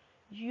man,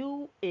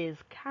 you is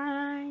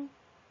kind.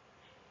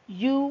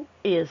 You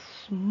is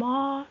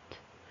smart.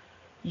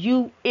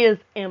 You is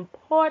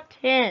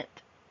important.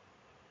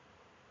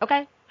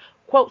 Okay?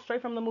 Quote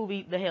straight from the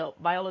movie The Help.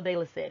 Viola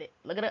Davis said it.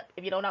 Look it up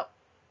if you don't know.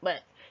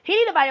 But he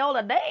needed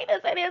Viola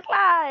Davis in his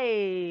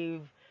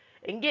life.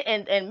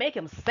 And make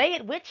him say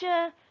it with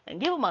you and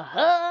give him a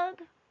hug.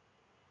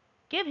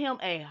 Give him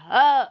a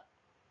hug.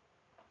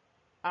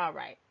 All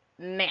right.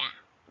 Now,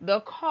 the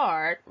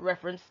card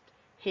referenced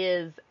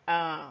his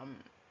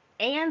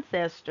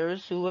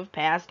ancestors who have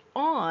passed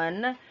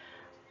on.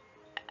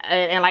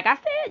 And like I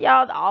said,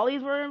 y'all, all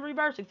these were in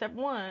reverse except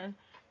one.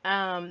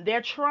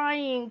 They're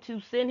trying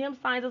to send him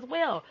signs as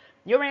well.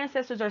 Your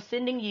ancestors are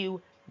sending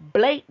you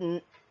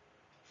blatant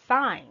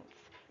signs.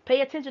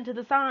 Pay attention to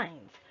the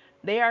signs.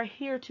 They are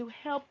here to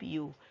help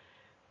you.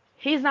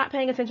 He's not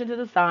paying attention to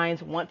the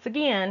signs once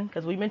again,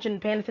 because we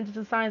mentioned paying attention to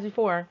the signs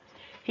before.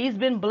 He's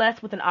been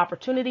blessed with an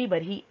opportunity,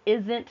 but he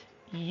isn't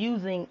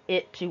using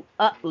it to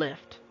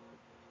uplift.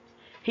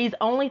 He's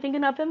only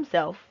thinking of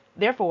himself.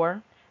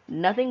 Therefore,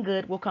 nothing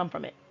good will come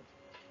from it.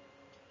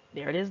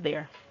 There it is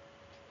there.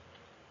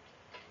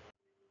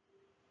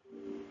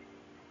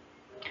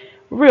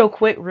 Real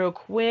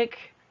quick.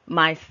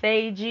 My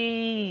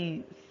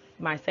sages.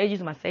 My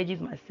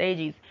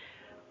sages.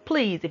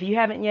 Please, if you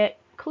haven't yet,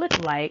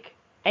 click like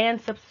and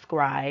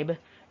subscribe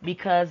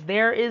because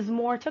there is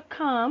more to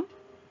come.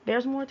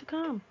 There's more to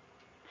come.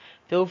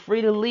 Feel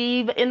free to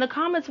leave in the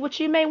comments what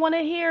you may want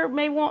to hear,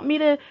 may want me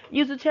to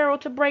use the tarot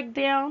to break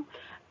down.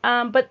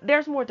 But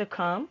there's more to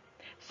come.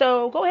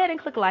 So go ahead and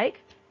click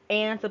like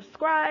and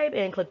subscribe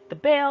and click the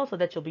bell so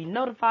that you'll be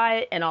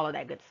notified and all of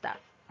that good stuff.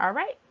 All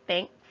right.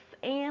 Thanks.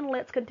 And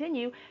let's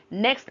continue.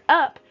 Next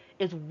up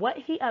is what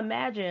he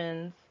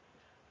imagines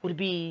would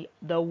be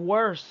the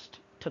worst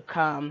to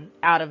come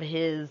out of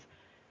his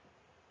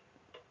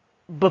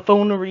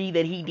buffoonery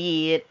that he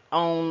did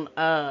on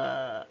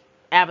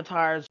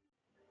Avatar's.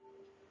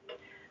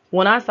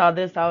 When I saw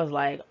this, I was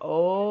like,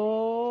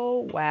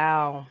 oh,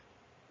 wow.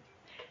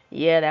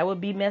 Yeah, that would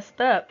be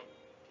messed up.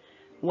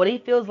 What he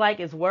feels like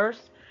is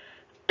worse.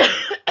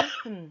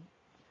 And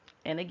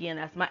again,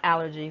 that's my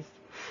allergies.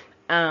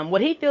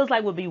 What he feels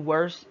like would be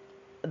worse,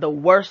 the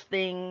worst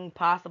thing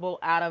possible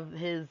out of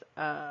his,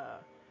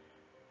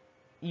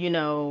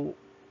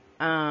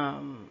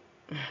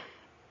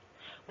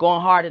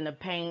 going hard in the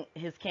paint,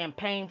 his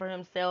campaign for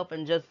himself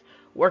and just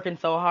working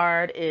so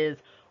hard is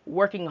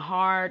working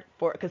hard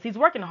for, because he's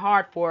working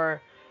hard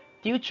for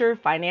future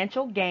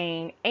financial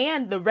gain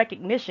and the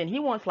recognition. He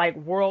wants like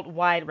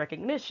worldwide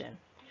recognition.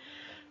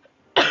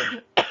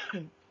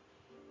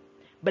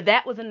 But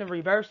that was in the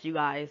reverse, you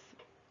guys.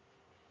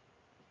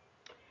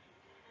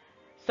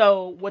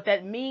 So what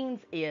that means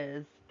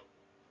is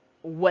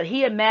what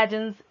he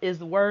imagines is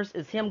worse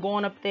is him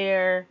going up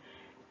there.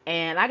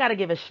 And I got to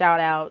give a shout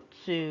out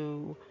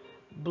to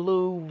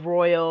Blue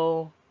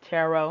Royal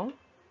Tarot.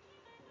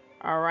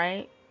 All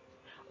right.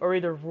 Or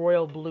either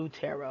Royal Blue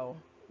Tarot.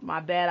 My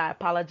bad. I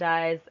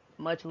apologize.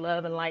 Much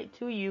love and light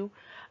to you.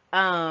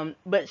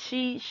 But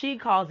she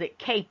calls it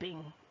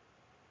caping,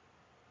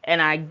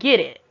 and I get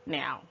it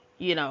now.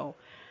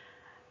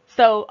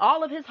 So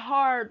all of his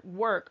hard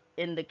work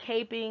in the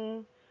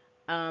caping,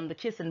 the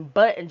kissing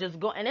butt, and just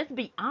go, and it's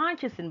beyond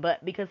kissing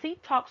butt because he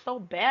talks so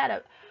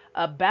bad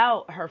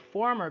about her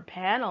former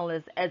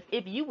panelists, as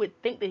if you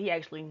would think that he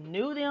actually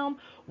knew them,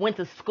 went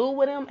to school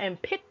with him,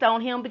 and picked on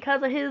him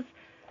because of his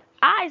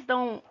eyes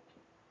don't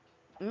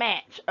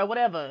match or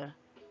whatever.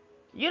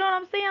 You know what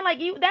I'm saying? Like,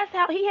 that's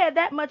how he had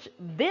that much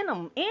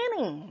venom in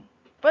him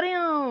for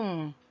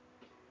them.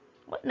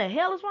 What in the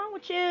hell is wrong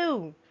with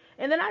you?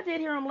 And then I did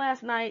hear him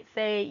last night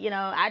say,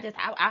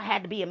 I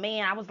had to be a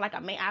man. I was like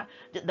a man.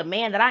 The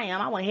man that I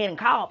am, I went ahead and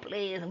called,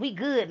 please, and we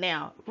good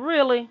now.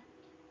 Really?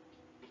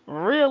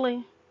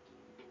 Really?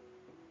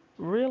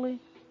 Really?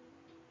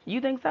 You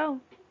think so?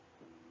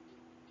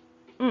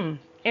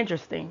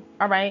 Interesting.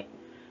 All right.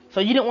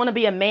 So you didn't want to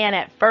be a man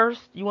at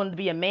first. You wanted to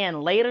be a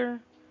man later?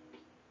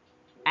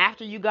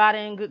 After you got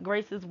in good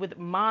graces with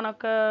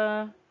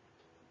Monica,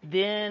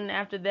 then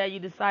after that you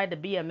decided to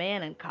be a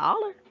man and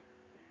call her?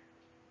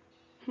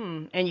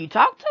 And you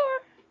talked to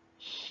her?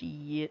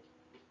 Shit.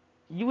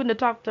 You wouldn't have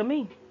talked to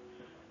me.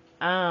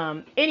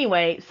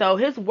 Anyway, so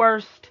his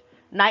worst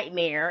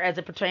nightmare as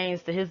it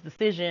pertains to his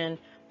decision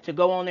to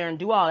go on there and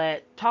do all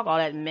that, talk all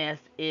that mess,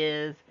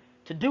 is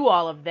to do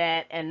all of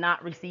that and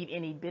not receive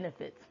any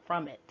benefits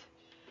from it.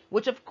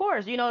 Which, of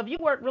course, if you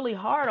work really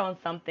hard on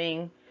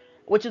something,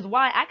 which is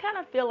why I kind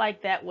of feel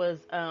like that was,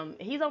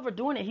 he's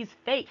overdoing it. He's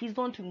fake. He's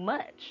doing too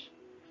much.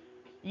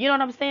 You know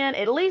what I'm saying?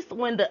 At least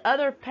when the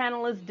other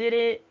panelists did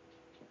it,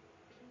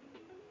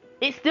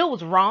 it still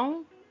was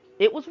wrong.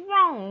 It was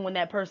wrong when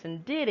that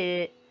person did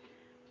it.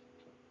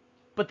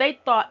 But they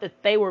thought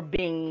that they were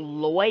being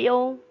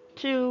loyal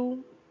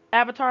to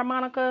Avatar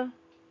Monica,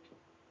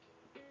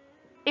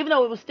 even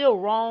though it was still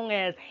wrong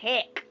as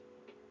heck.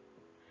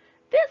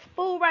 This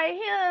fool right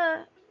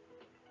here,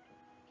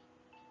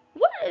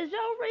 what is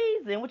your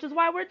reason? Which is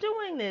why we're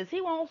doing this. He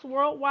wants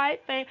worldwide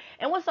fame.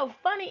 And what's so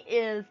funny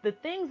is the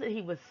things that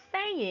he was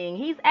saying,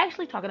 he's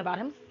actually talking about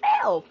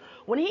himself.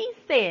 When he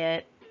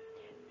said,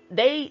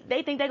 they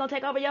think they're going to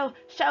take over your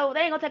show. They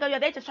ain't going to take over your,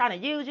 they just trying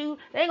to use you.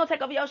 They ain't going to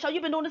take over your show.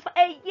 You've been doing this for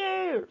 8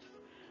 years.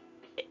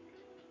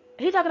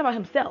 He's talking about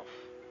himself.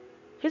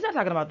 He's not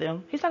talking about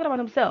them. He's talking about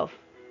himself.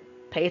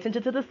 Pay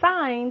attention to the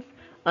signs,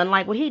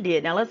 unlike what he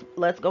did. Now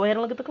let's go ahead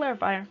and look at the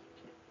clarifier.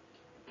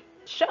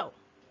 Show.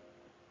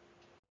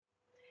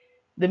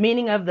 The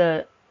meaning of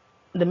the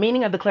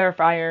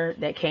clarifier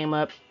that came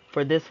up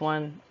for this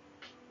one,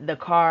 the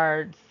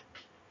card's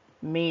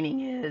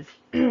meaning is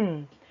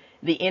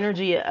the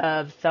energy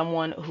of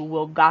someone who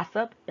will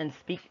gossip and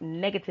speak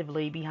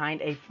negatively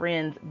behind a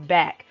friend's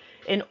back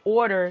in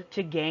order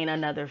to gain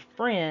another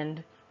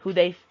friend who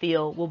they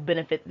feel will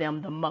benefit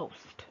them the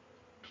most.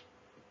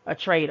 A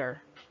traitor,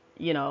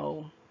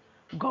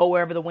 go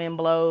wherever the wind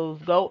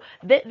blows. Go.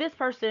 This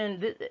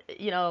person,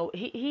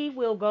 he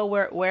will go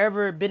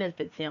wherever it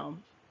benefits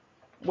him.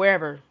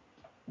 Wherever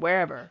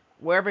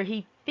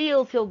he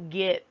feels he'll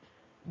get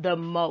the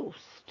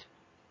most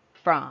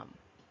from.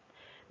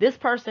 This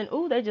person,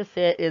 they just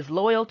said, is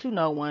loyal to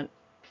no one.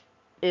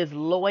 Is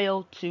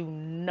loyal to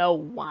no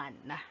one.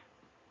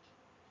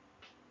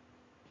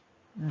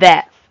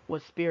 That's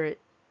what Spirit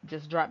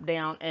just dropped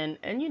down.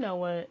 And you know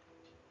what?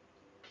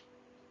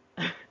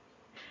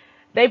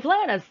 They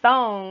playing a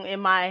song in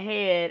my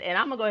head, and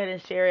I'm going to go ahead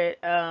and share it.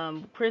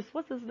 Chris,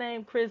 what's his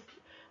name? Chris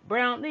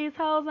Brown. These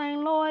hoes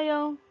ain't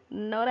loyal.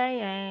 No, they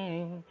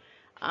ain't.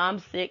 I'm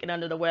sick and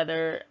under the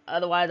weather.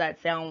 Otherwise,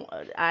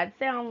 I'd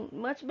sound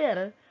much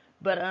better.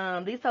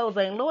 But these hoes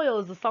ain't loyal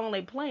is the song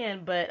they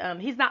playing. But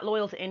he's not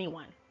loyal to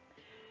anyone.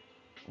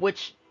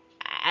 Which,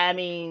 I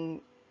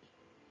mean,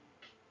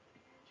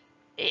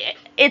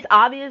 it's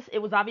obvious. It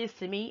was obvious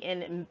to me,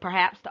 and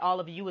perhaps to all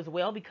of you as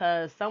well,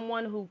 because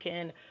someone who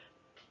can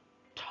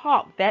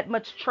talk that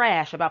much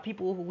trash about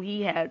people who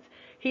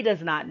he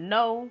does not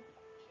know,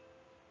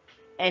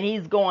 and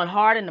he's going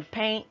hard in the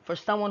paint for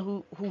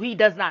someone who he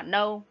does not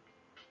know,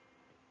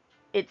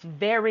 it's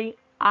very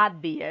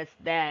obvious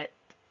that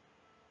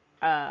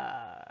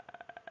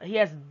he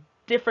has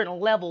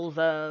different levels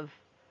of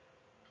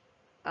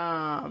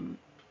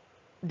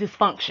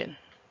dysfunction,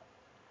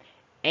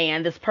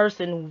 and this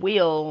person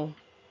will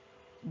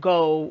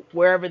go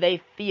wherever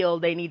they feel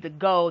they need to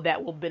go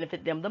that will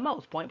benefit them the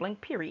most, point blank,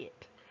 period.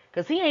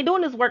 Because he ain't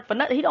doing this work for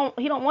nothing. He don't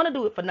want to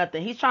do it for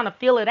nothing. He's trying to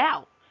feel it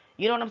out.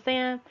 You know what I'm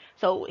saying?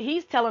 So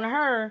he's telling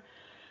her,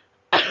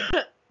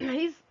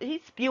 he's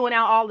spewing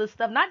out all this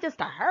stuff, not just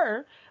to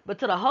her, but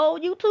to the whole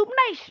YouTube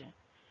nation.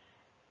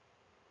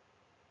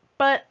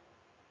 But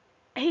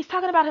he's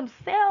talking about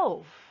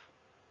himself.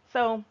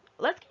 So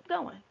let's keep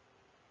going.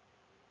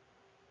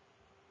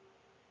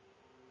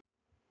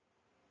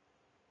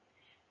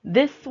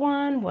 This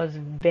one was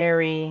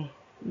very,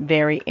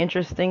 very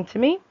interesting to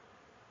me.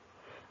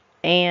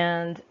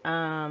 And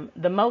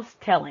the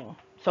most telling.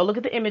 So look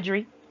at the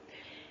imagery.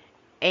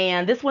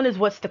 And this one is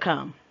what's to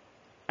come.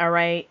 All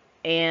right.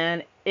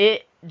 And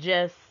it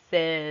just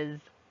says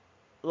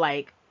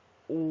like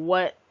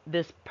what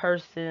this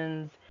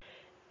person's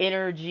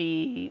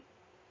energy,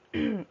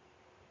 the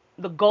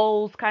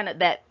goals, kind of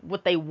that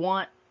what they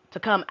want to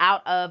come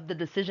out of the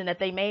decision that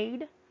they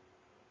made.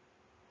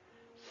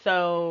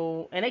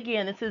 So, and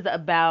again, this is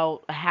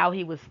about how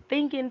he was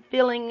thinking,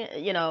 feeling,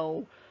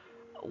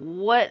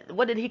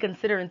 what did he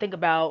consider and think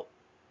about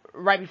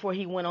right before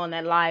he went on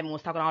that live and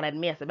was talking all that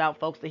mess about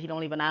folks that he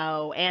don't even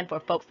know and for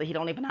folks that he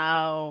don't even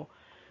know.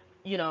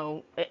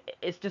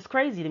 It's just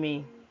crazy to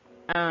me.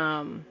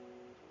 Um,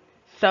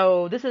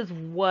 so this is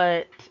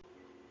what's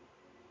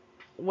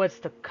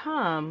to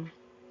come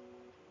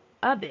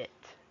of it.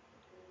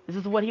 This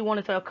is what he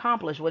wanted to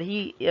accomplish, what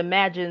he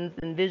imagines,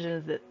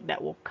 envisions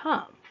that will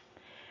come.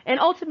 And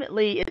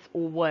ultimately, it's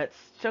what's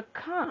to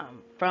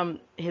come from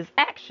his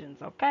actions,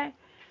 okay?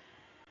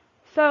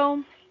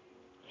 So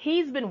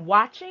he's been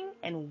watching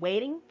and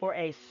waiting for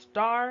a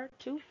star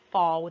to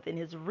fall within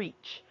his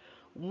reach.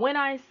 When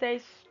I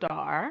say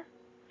star,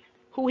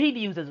 who he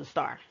views as a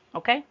star,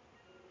 okay?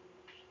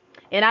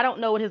 And I don't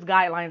know what his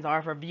guidelines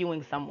are for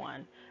viewing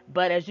someone.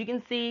 But as you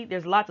can see,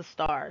 there's lots of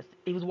stars.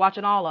 He was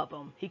watching all of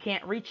them. He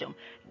can't reach them.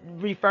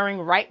 Referring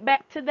right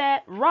back to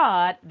that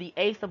rod, the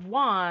Ace of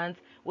Wands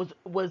was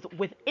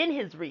within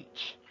his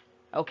reach.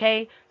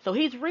 Okay? So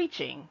he's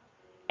reaching.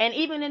 And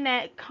even in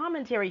that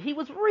commentary, he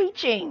was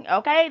reaching.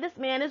 Okay? This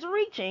man is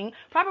reaching,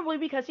 probably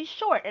because he's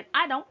short. And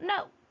I don't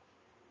know.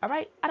 All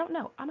right? I don't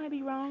know. I might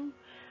be wrong.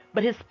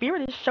 But his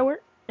spirit is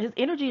short. His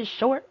energy is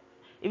short.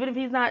 Even if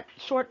he's not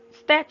short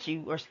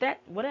statue or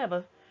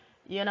whatever,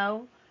 you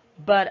know.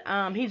 But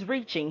he's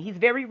reaching. He's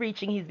very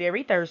reaching. He's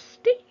very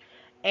thirsty.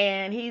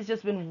 And he's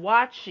just been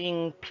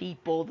watching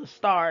people, the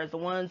stars, the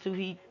ones who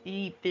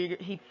he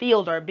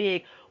feels are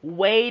big,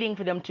 waiting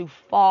for them to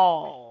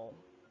fall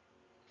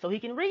so he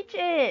can reach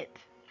it.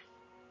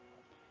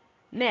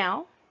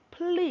 Now,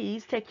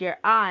 please take your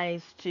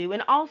eyes to,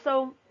 and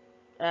also,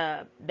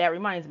 that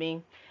reminds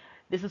me,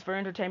 this is for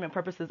entertainment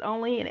purposes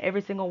only, and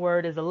every single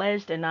word is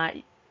alleged and not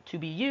to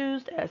be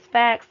used as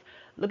facts.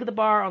 Look at the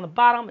bar on the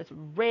bottom. It's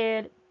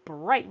red,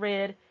 bright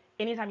red.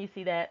 Anytime you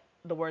see that,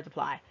 the words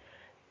apply.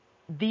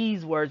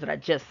 These words that I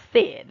just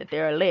said, that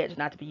they're alleged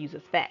not to be used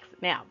as facts.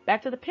 Now,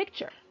 back to the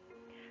picture.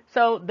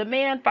 So the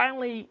man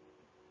finally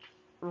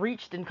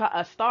reached and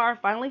a star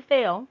finally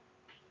fell.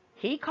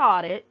 He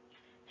caught it.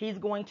 He's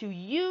going to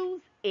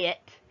use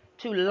it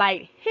to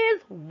light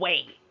his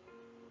way.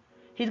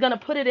 He's going to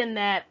put it in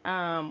that,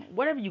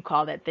 whatever you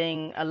call that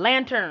thing, a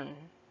lantern.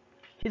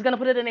 He's going to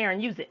put it in there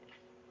and use it.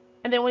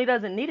 And then when he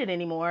doesn't need it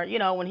anymore,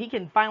 when he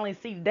can finally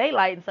see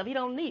daylight and stuff, he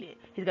don't need it.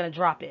 He's going to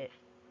drop it.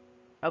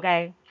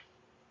 Okay?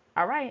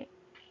 All right.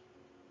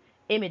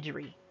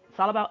 Imagery. It's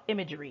all about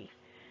imagery.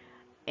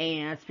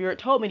 And Spirit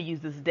told me to use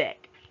this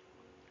deck.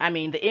 I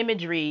mean, the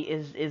imagery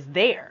is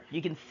there.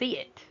 You can see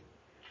it.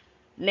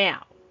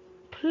 Now,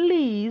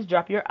 please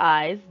drop your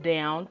eyes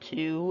down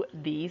to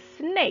the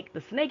snake.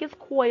 The snake is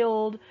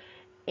coiled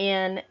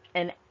in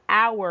an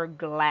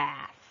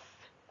hourglass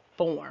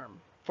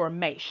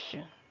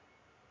formation.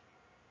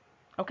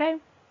 Okay?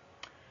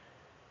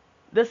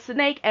 The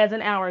snake as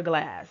an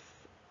hourglass.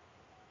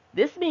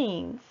 This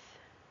means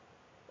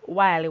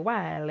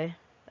Wiley,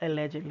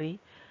 allegedly,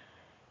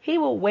 he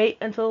will wait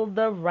until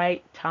the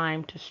right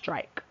time to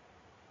strike.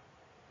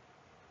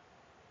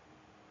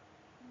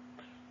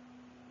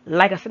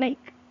 Like a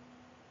snake.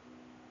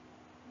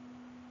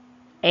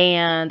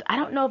 And I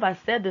don't know if I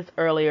said this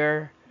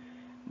earlier,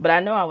 but I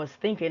know I was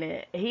thinking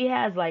it. He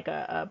has like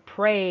a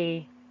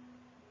prey,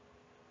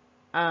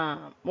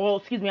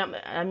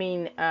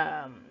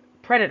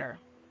 predator.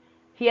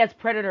 He has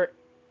predator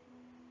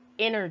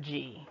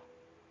energy.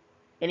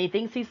 And he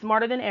thinks he's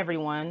smarter than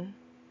everyone.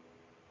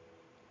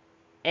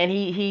 And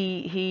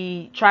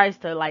he tries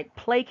to like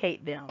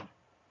placate them.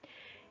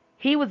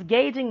 He was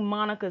gauging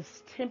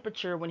Monica's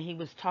temperature when he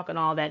was talking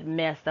all that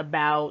mess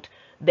about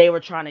they were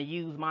trying to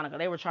use Monica.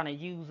 They were trying to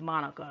use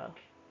Monica.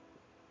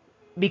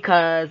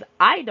 Because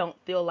I don't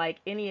feel like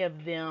any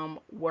of them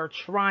were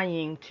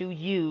trying to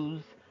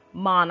use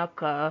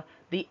Monica,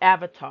 the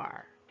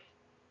avatar.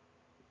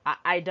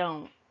 I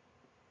don't.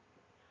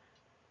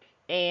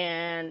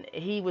 And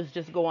he was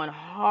just going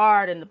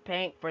hard in the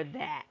paint for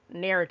that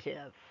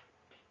narrative.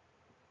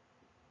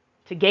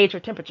 To gauge her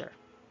temperature.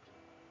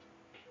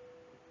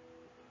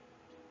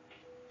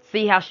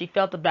 See how she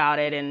felt about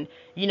it and,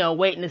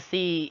 waiting to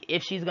see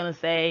if she's going to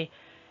say,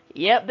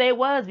 yep, they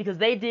was because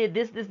they did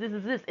this.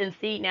 And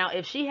see, now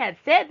if she had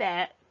said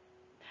that,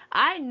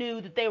 I knew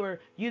that they were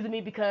using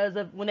me because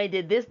of when they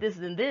did this,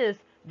 and this,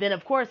 then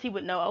of course he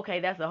would know, okay,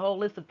 that's a whole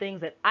list of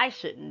things that I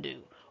shouldn't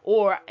do.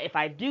 Or if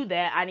I do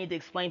that, I need to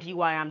explain to you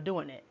why I'm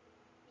doing it.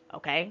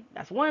 Okay?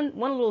 That's one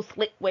little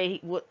slick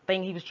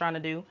thing he was trying to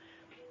do.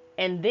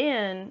 And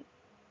then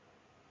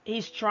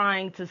he's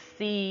trying to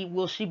see,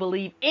 will she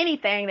believe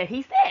anything that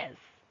he says?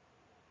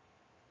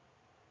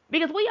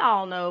 Because we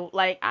all know,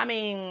 they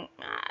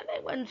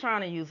wasn't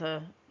trying to use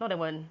her. No, they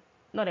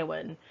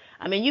wasn't.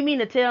 I mean, you mean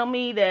to tell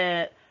me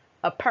that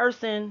a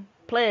person,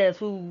 players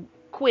who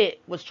quit,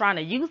 was trying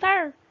to use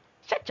her?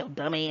 Shut your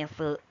dumb ass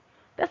up.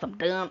 That's some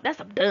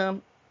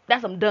dumb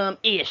That's some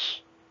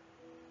dumb-ish.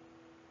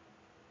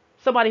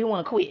 Somebody who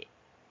want to quit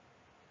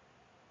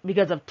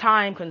because of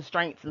time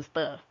constraints and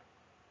stuff.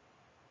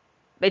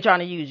 They trying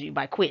to use you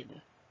by quitting.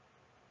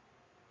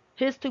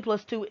 His 2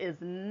 plus 2 is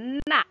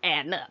not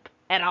adding up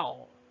at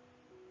all.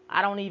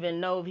 I don't even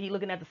know if he's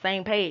looking at the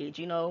same page.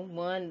 He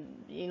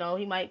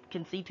might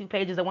can see 2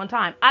 pages at one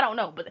time. I don't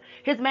know, but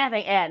his math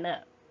ain't adding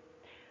up.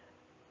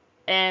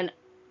 And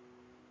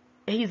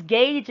he's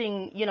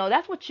gauging,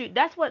 that's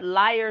what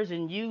liars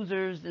and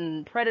users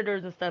and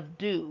predators and stuff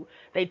do.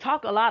 They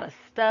talk a lot of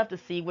stuff to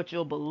see what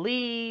you'll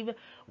believe,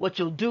 what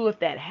you'll do if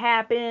that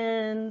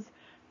happens.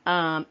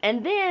 And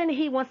then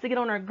he wants to get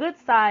on our good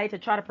side to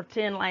try to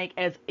pretend like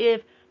as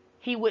if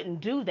he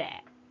wouldn't do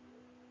that.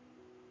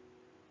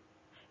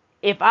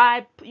 He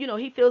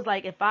feels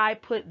like if I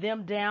put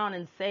them down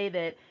and say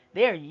that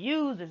they're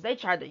users, they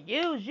tried to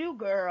use you,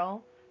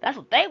 girl. That's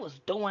what they was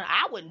doing.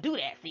 I wouldn't do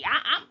that. See,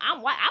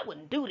 I'm white. I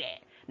wouldn't do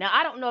that. Now,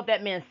 I don't know if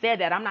that man said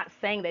that. I'm not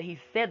saying that he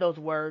said those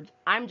words.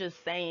 I'm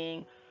just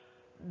saying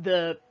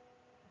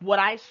what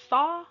I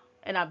saw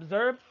and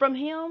observed from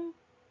him,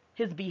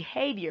 his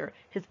behavior,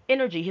 his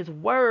energy, his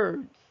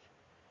words,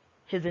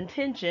 his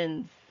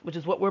intentions, which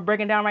is what we're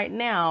breaking down right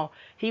now.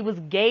 He was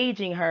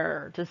gauging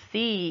her to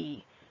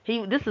see.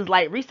 This is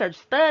like research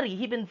study.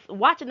 He been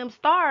watching them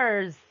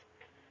stars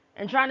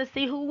and trying to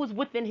see who was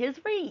within his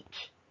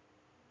reach.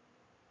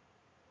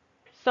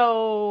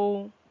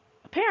 So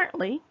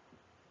apparently,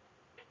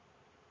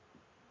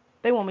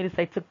 they want me to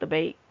say took the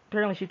bait.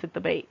 Apparently she took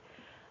the bait.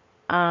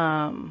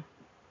 And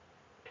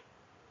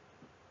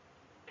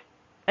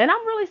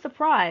I'm really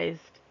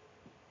surprised.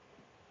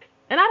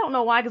 And I don't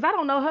know why, because I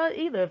don't know her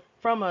either.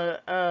 From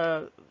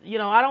I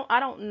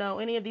don't know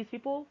any of these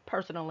people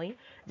personally.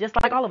 Just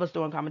like all of us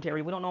doing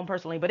commentary, we don't know them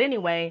personally. But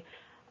anyway,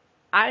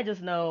 I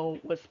just know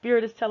what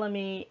Spirit is telling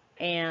me,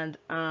 and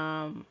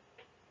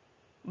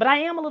but I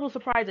am a little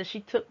surprised that she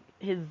took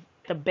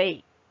the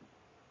bait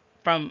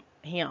from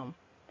him.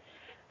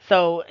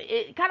 So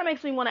it kind of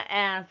makes me want to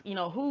ask,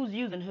 who's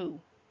using who?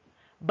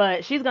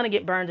 But she's gonna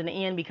get burned in the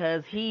end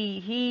because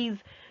he's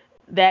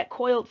that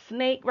coiled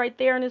snake right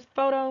there in this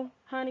photo.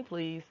 Honey,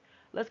 please,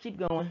 let's keep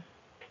going.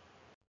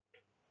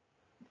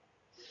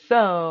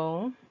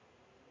 So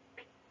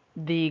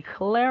the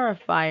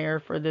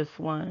clarifier for this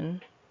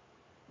one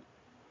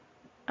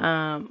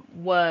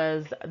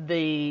was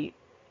the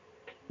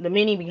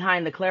meaning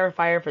behind the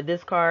clarifier for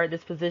this card,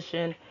 this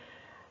position,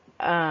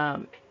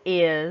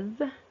 is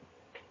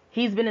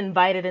he's been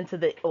invited into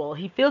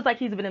he feels like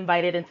he's been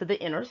invited into the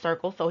inner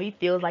circle, so he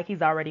feels like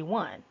he's already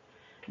won.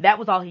 That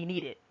was all he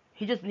needed.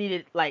 He just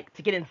needed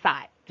to get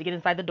inside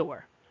the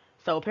door.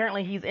 So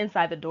apparently he's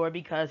inside the door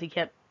because he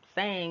kept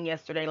saying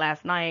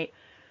last night,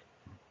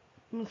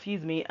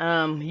 excuse me,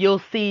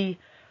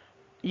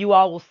 you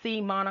all will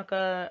see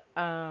Monica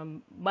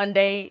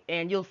Monday,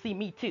 and you'll see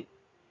me too.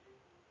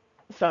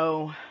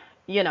 So,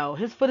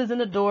 his foot is in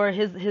the door,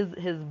 his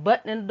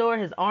butt in the door,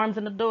 his arms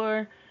in the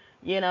door,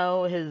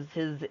 his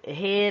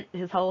head,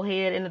 his whole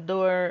head in the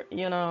door, he's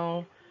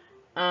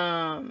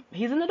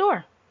in the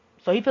door.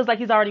 So he feels like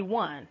he's already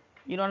won.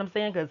 You know what I'm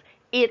saying? Because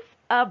it's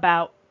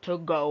about to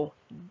go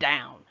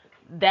down.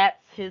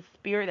 That's his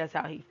spirit. That's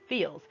how he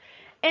feels.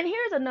 And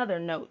here's another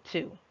note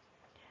too.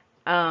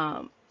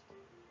 And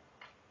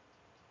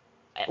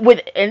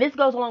this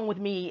goes along with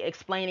me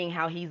explaining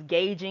how he's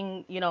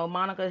gauging,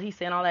 Monica. He's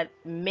saying all that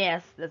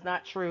mess that's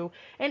not true,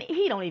 and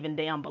he don't even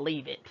damn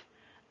believe it.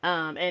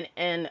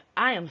 And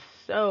I am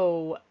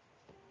so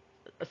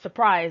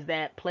surprised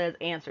that Ples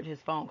answered his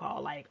phone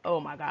call. Like, oh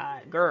my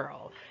God,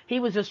 girl. He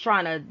was just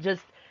trying to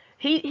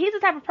he's the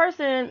type of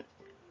person,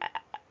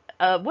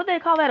 what they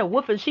call that, a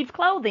wolf in sheep's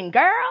clothing,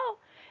 girl.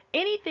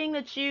 Anything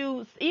that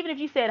even if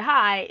you said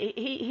hi,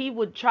 he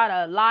would try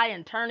to lie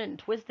and turn it and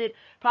twist it.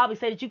 Probably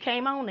say that you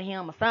came on to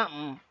him or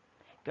something.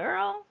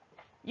 Girl,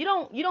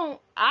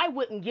 I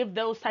wouldn't give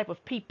those type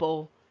of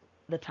people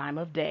the time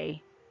of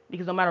day,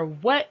 because no matter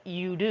what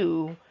you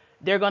do,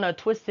 they're going to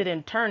twist it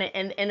and turn it.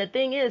 And the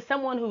thing is,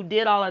 someone who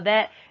did all of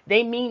that,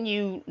 they mean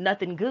you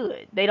nothing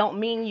good. They don't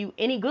mean you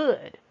any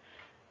good.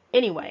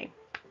 Anyway,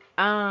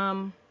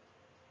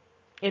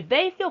 if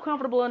they feel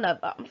comfortable enough,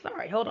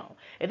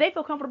 if they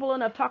feel comfortable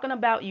enough talking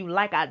about you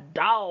like a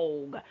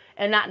dog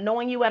and not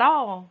knowing you at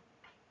all,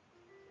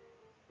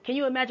 can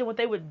you imagine what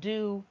they would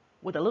do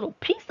with a little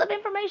piece of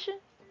information?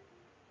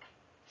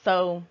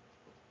 So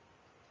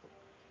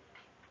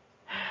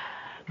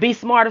be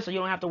smarter so you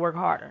don't have to work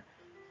harder.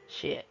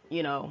 Shit,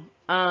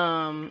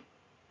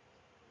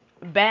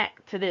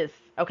 back to this.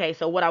 Okay,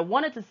 so what I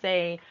wanted to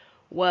say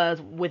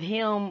was with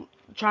him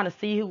trying to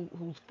see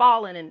who's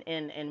falling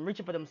and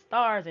reaching for them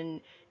stars and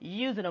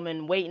using them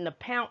and waiting to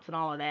pounce and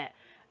all of that,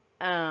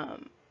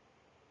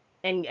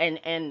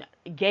 and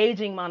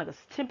gauging Monica's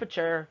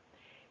temperature.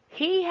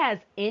 He has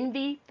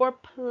envy for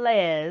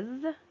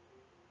Ples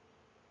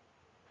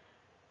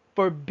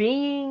for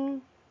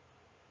being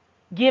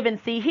given.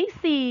 See,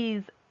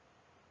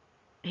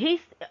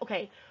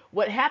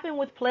 what happened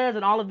with Ples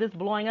and all of this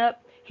blowing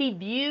up, he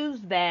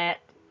views that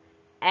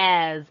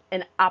as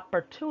an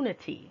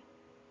opportunity.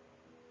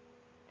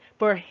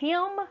 For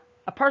him,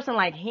 a person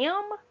like him,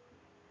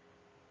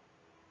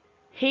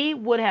 he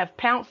would have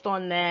pounced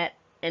on that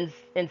and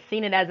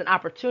seen it as an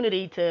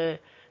opportunity to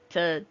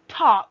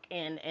talk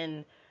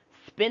and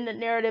spin the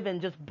narrative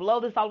and just blow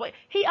this all away.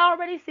 He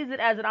already sees it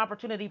as an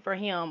opportunity for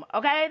him.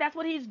 Okay, that's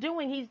what he's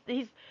doing.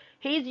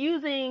 He's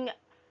using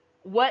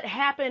what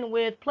happened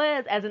with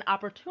Ples as an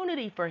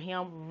opportunity for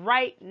him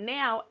right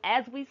now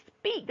as we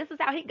speak. This is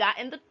how he got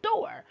in the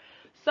door.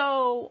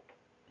 So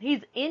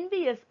he's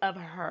envious of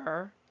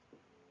her,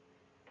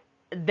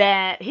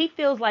 that he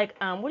feels like,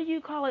 what do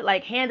you call it?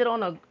 Like handed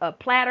on a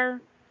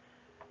platter.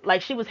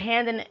 Like she was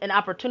handing an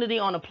opportunity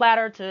on a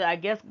platter to, I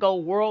guess, go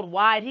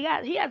worldwide.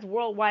 He has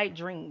worldwide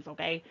dreams,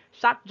 okay?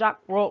 Shock jock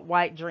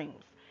worldwide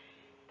dreams.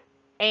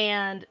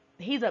 And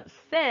he's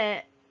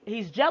upset.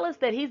 He's jealous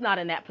that he's not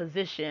in that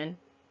position.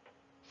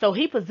 So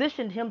he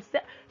positioned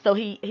himself. So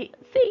he's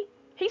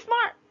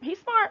smart. He's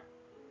smart.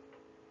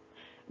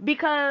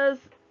 Because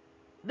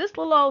this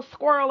little old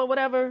squirrel or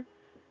whatever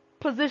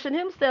positioned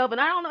himself, and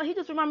I don't know, he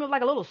just reminded me of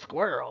like a little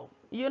squirrel.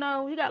 You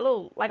know, he got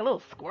like a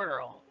little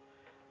squirrel.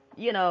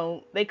 You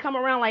know, they come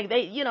around like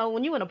they, you know,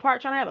 when you in a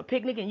park trying to have a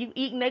picnic and you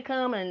eating, they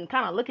come and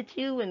kind of look at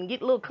you and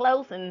get a little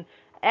close and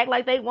act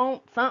like they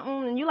want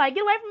something, and you like,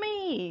 get away from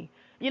me.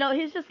 You know,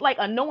 he's just like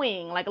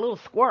annoying, like a little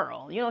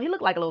squirrel. You know, he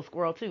looked like a little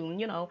squirrel too.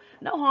 You know,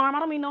 no harm. I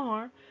don't mean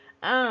no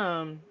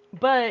harm.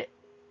 But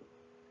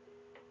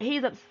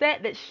he's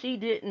upset that she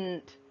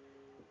didn't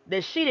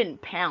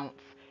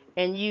pounce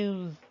and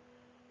use,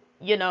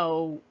 you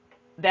know,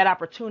 that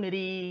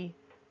opportunity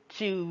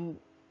to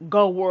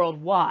go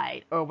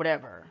worldwide or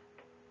whatever.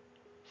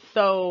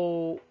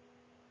 So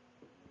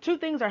two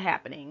things are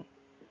happening.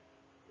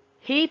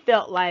 He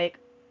felt like,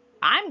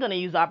 I'm going to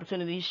use the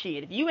opportunity.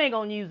 Shit, if you ain't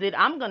going to use it,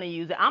 I'm going to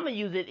use it. I'm going to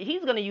use it.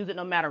 He's going to use it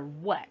no matter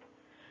what.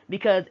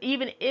 Because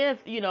even if,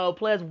 you know,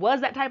 Ples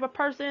was that type of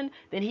person,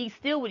 then he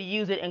still would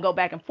use it and go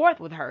back and forth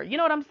with her. You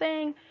know what I'm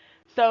saying?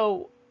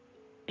 So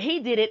he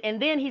did it,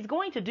 and then he's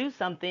going to do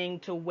something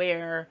to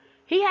where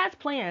he has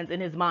plans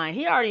in his mind.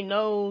 He already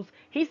knows.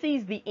 He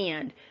sees the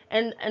end.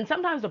 And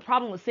sometimes the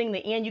problem with seeing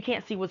the end, you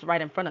can't see what's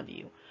right in front of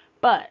you.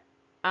 But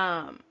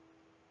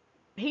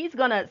he's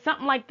gonna,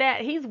 something like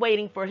that, he's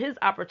waiting for his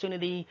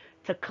opportunity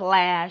to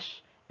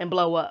clash and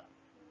blow up.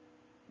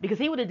 Because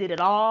he would have did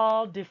it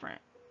all different.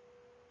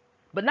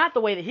 But not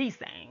the way that he's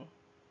saying.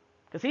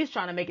 Because he's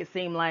trying to make it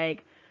seem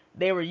like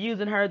they were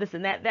using her, this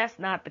and that. That's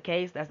not the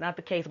case. That's not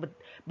the case.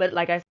 But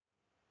like I said,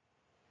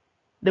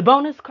 the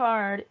bonus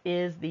card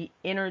is the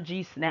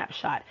energy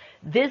snapshot.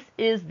 This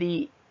is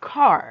the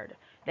card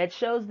that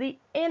shows the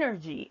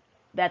energy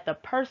that the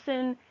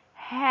person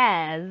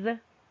has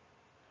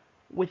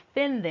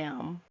within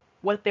them,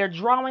 what they're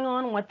drawing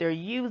on, what they're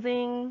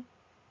using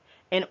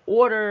in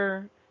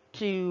order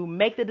to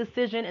make the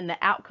decision and the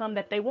outcome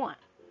that they want.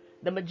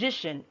 The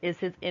magician is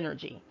his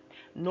energy.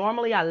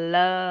 Normally, I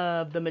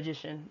love the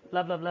magician.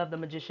 Love, love, love the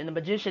magician. The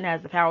magician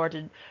has the power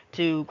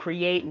to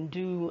create and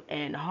do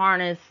and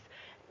harness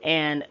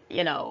and,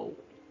 you know,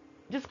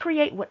 just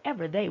create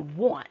whatever they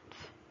want.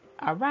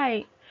 All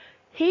right.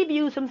 He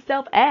views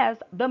himself as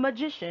the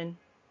magician.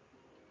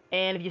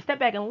 And if you step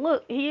back and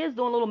look, he is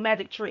doing little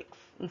magic tricks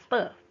and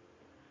stuff.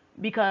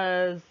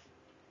 Because,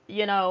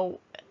 you know,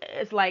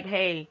 it's like,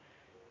 hey,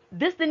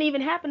 this didn't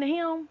even happen to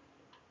him.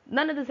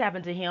 None of this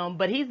happened to him,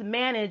 but he's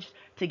managed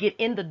to get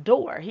in the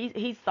door.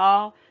 He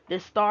saw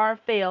this star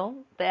fail,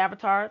 the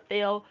avatar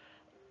fell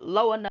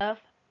low enough,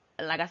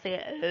 like I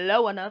said,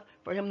 low enough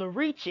for him to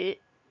reach it.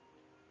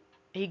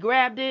 He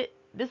grabbed it.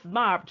 This is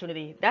my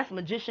opportunity. That's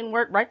magician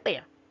work right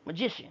there.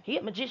 Magician. He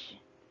a magician.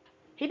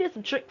 He did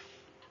some tricks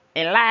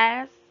and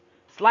lies,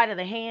 sleight of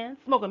the hand,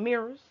 smoke and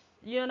mirrors,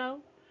 you know.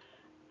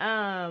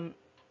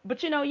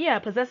 But you know, yeah,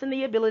 possessing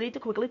the ability to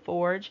quickly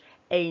forge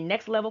a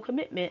next level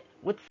commitment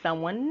with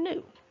someone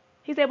new.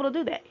 He's able to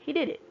do that. He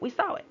did it. We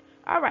saw it.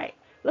 All right,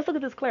 let's look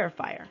at this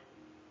clarifier.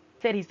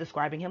 Said he's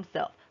describing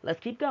himself. Let's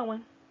keep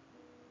going.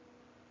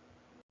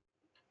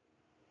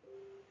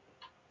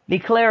 The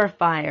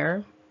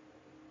clarifier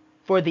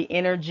for the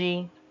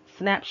energy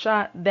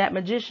snapshot, that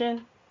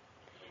magician,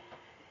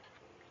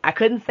 I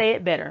couldn't say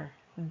it better.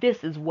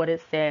 This is what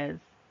it says.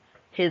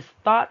 His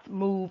thoughts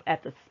move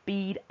at the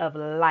speed of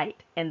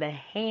light, and the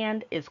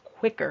hand is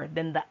quicker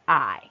than the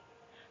eye.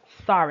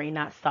 Sorry,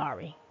 not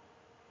sorry.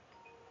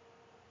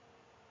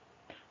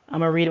 I'm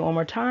going to read it one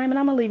more time, and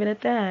I'm going to leave it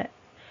at that.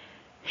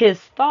 His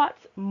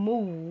thoughts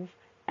move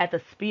at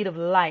the speed of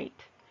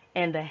light,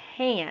 and the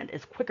hand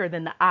is quicker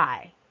than the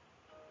eye.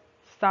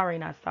 Sorry,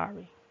 not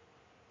sorry.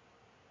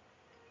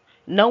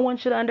 No one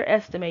should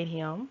underestimate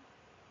him.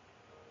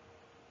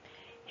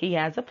 He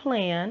has a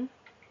plan.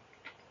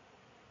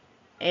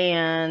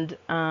 And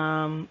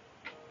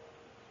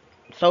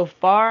so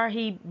far,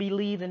 he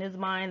believes in his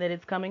mind that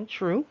it's coming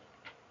true.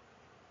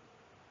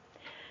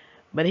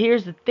 But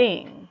here's the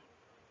thing.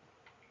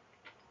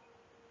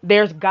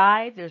 There's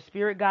guides, there's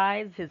spirit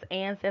guides, his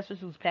ancestors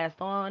who's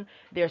passed on.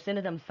 They're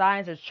sending him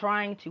signs. They're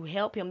trying to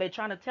help him. They're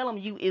trying to tell him,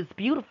 you is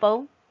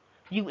beautiful.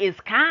 You is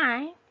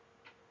kind.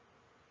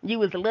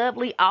 You is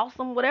lovely,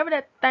 awesome, whatever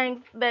that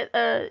thing that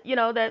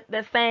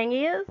that saying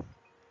is.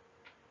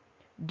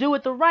 Do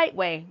it the right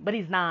way, but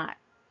he's not.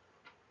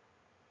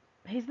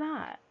 He's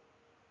not.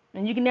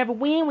 And you can never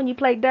win when you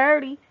play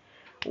dirty.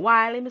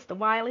 Wiley, Mr.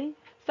 Wiley.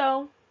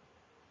 So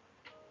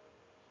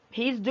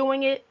he's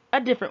doing it a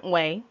different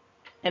way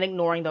and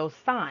ignoring those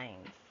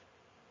signs.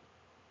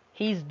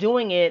 He's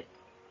doing it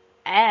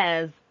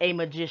as a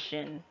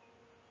magician,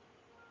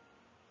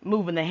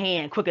 moving the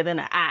hand quicker than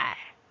the eye.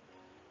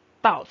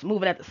 Thoughts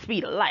moving at the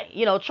speed of light.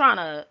 Trying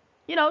to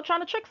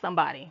trick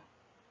somebody.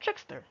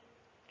 Trickster.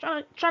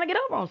 Trying to get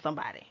over on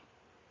somebody.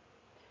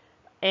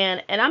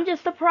 And I'm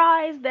just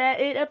surprised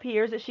that it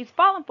appears that she's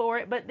falling for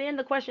it. But then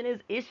the question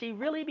is she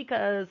really?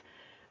 Because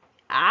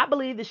I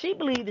believe that she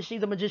believes that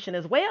she's a magician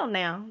as well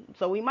now.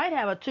 So we might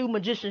have a two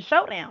magician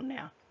showdown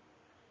now.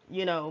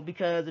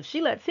 Because if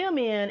she lets him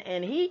in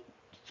and he,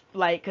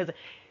 because,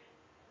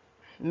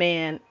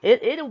 man,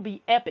 it'll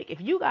be epic. If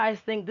you guys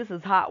think this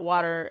is hot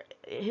water,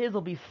 his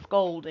will be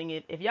scolding.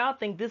 If y'all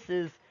think this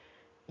is,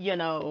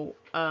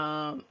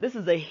 this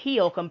is a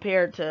heel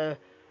compared to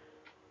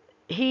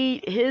his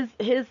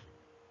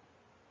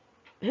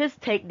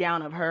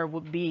takedown of her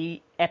would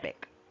be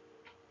epic.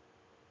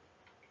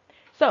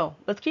 So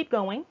let's keep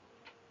going.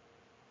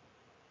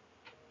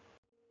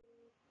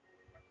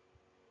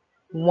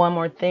 One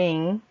more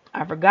thing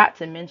I forgot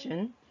to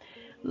mention.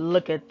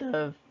 Look at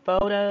the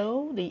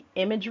photo, the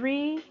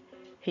imagery.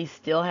 He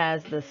still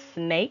has the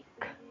snake.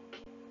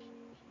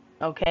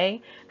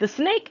 Okay. The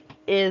snake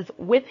is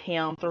with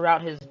him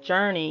throughout his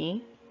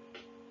journey.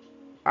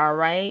 All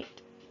right.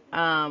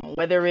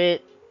 Whether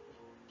it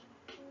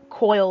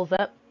coils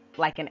up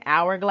like an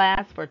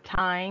hourglass for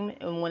time,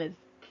 and when it's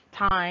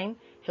time,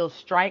 he'll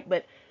strike.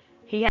 But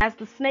he has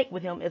the snake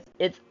with him.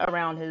 It's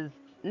around his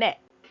neck.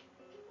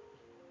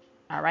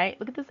 All right.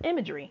 Look at this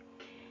imagery.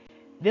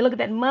 Then look at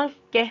that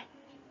monkey.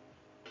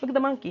 Look at the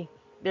monkey.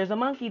 There's a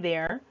monkey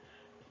there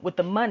with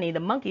the money. The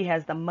monkey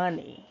has the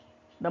money.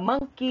 The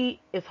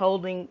monkey is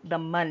holding the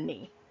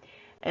money.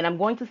 And I'm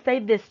going to say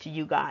this to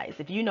you guys.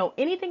 If you know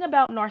anything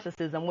about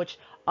narcissism, which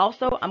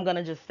also I'm going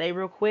to just say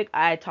real quick,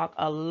 I talk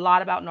a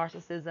lot about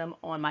narcissism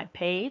on my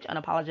page,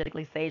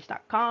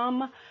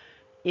 unapologeticallysage.com.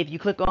 If you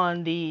click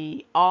on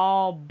the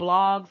all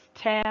blogs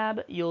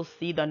tab, you'll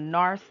see the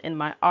narc in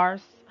my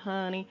arse,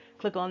 honey.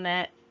 Click on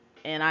that,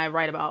 and I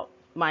write about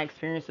my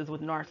experiences with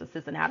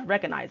narcissists and how to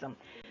recognize them.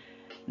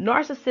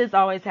 Narcissists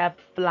always have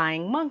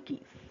flying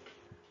monkeys.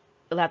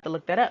 You'll have to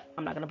look that up.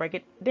 I'm not going to break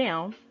it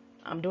down.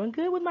 I'm doing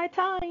good with my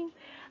time.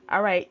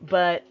 All right,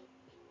 but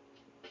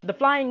the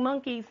flying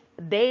monkeys,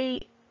 they're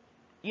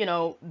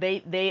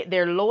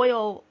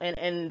loyal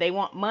and they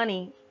want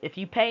money. If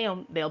you pay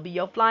them, they'll be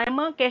your flying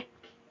monkey.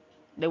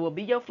 They will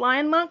be your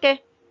flying monkey.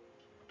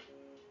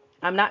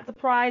 I'm not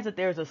surprised that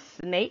there's a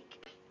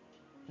snake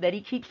that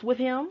he keeps with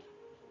him.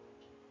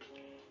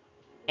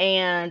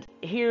 And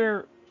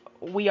here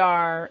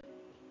we're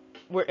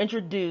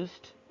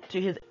introduced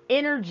to his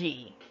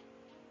energy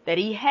that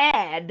he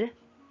had,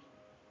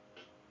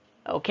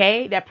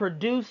 okay, that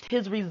produced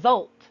his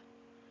result.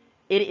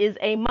 It is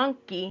a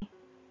monkey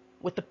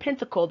with the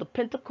pentacle. The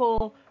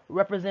pentacle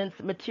represents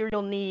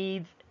material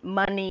needs,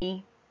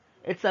 money.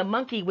 It's a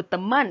monkey with the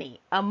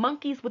money. A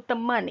monkey's with the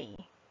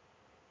money.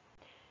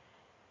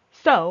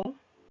 So,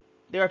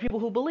 there are people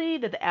who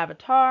believe that the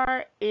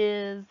avatar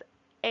is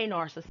a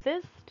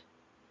narcissist.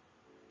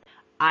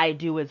 I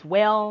do as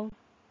well.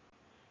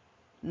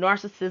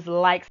 Narcissist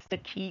likes to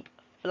keep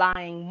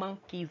flying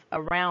monkeys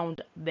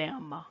around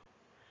them.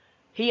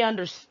 He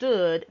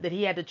understood that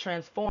he had to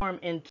transform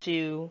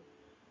into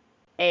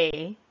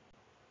a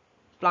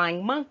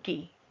flying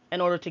monkey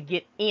in order to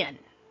get in.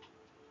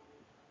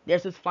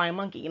 There's this flying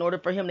monkey. In order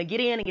for him to get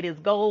in and get his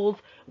goals,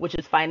 which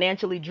is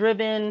financially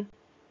driven,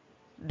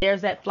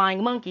 there's that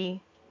flying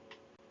monkey.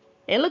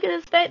 And look at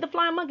his face, the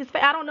flying monkey's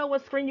face. I don't know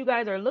what screen you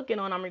guys are looking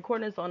on. I'm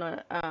recording this on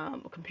a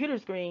computer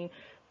screen,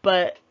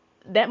 but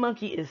that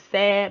monkey is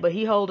sad, but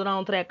he holding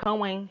on to that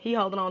coin. He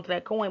holding on to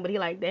that coin, but he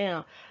like,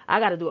 damn, I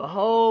got to do a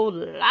whole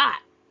lot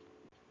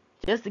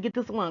just to get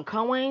this one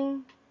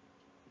coin.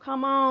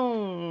 Come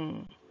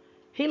on.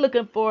 He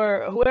looking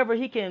for whoever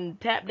he can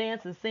tap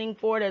dance and sing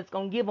for that's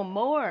going to give him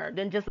more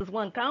than just this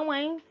one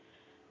coin.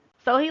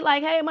 So he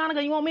like, hey,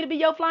 Monica, you want me to be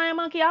your flying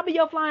monkey? I'll be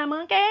your flying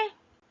monkey.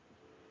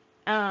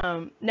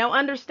 Now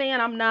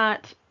understand, I'm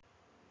not,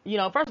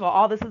 first of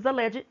all this is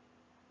alleged.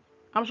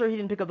 I'm sure he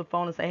didn't pick up the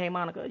phone and say, hey,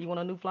 Monica, you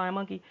want a new flying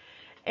monkey?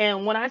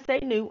 And when I say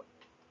new,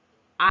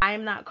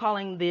 I'm not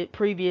calling the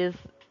previous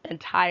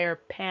entire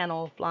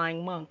panel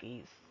flying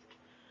monkeys.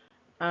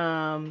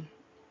 But,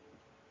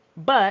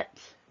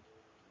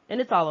 and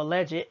it's all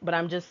alleged, but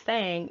I'm just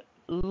saying,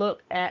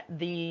 look at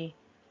the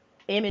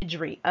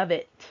imagery of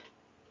it.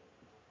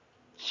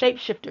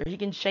 Shapeshifter. He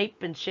can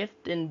shape and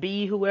shift and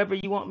be whoever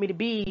you want me to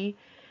be.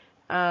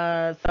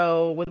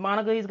 So with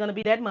Monica, he's going to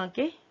be that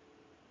monkey.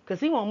 Because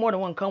he wants more than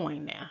one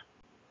coin now.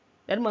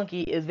 That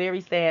monkey is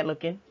very sad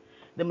looking.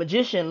 The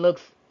magician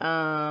looks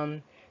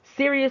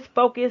serious,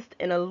 focused,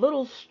 and a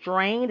little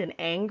strained and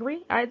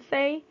angry, I'd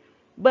say.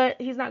 But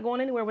he's not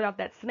going anywhere without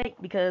that snake,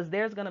 because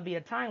there's going to be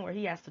a time where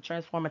he has to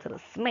transform into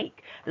the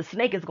snake. The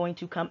snake is going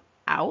to come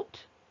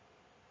out.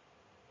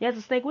 He has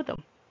a snake with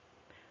him.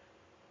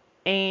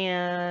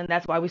 And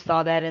that's why we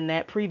saw that in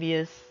that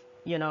previous,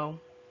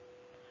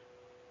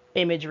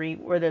 imagery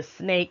where the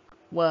snake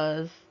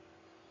was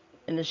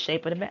in the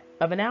shape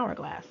of an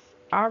hourglass.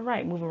 All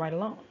right, moving right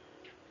along.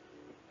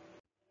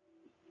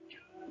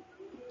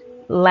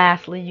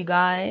 Lastly, you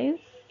guys,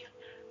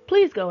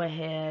 please go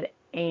ahead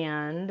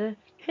and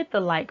hit the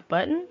like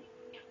button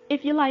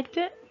if you liked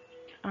it.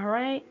 All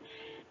right.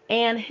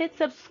 And hit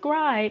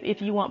subscribe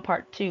if you want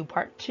part 2.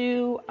 Part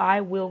 2,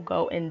 I will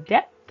go in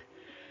depth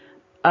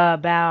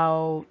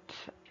about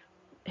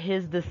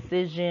his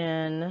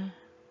decision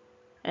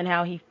and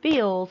how he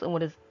feels and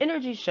what his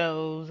energy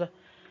shows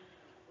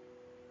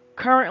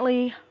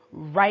currently,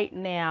 right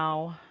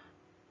now,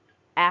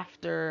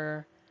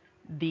 after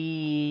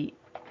the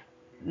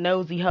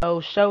Nosy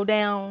Ho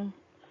showdown.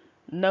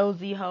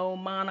 Nosy Ho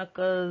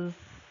Monica's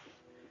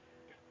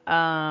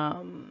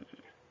um,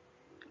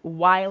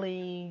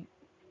 Wiley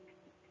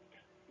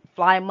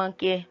fly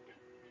monkey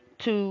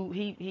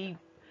he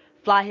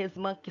fly his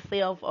monkey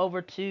self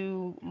over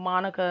to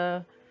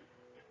Monica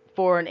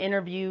for an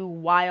interview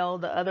while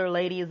the other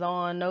lady is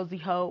on Nosy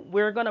Ho.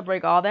 We're gonna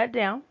break all that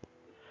down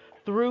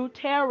through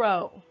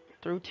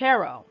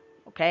tarot,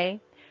 okay?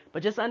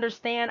 But just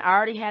understand, I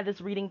already had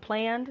this reading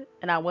planned,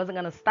 and I wasn't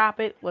gonna stop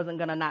it, wasn't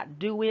gonna not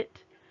do it,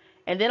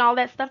 and then all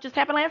that stuff just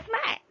happened last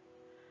night.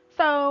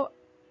 So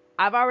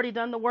I've already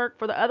done the work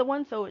for the other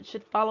one, so it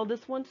should follow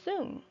this one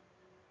soon.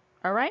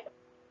 All right?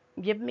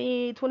 Give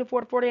me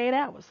 24 to 48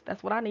 hours.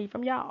 That's what I need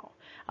from y'all.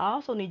 I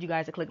also need you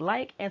guys to click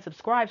like and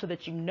subscribe so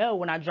that you know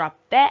when I drop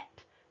that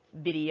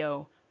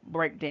video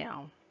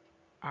breakdown.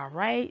 All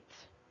right?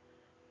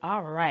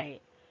 All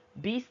right.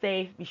 Be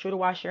safe. Be sure to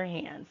wash your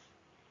hands.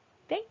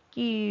 Thank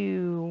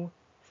you.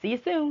 See you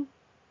soon.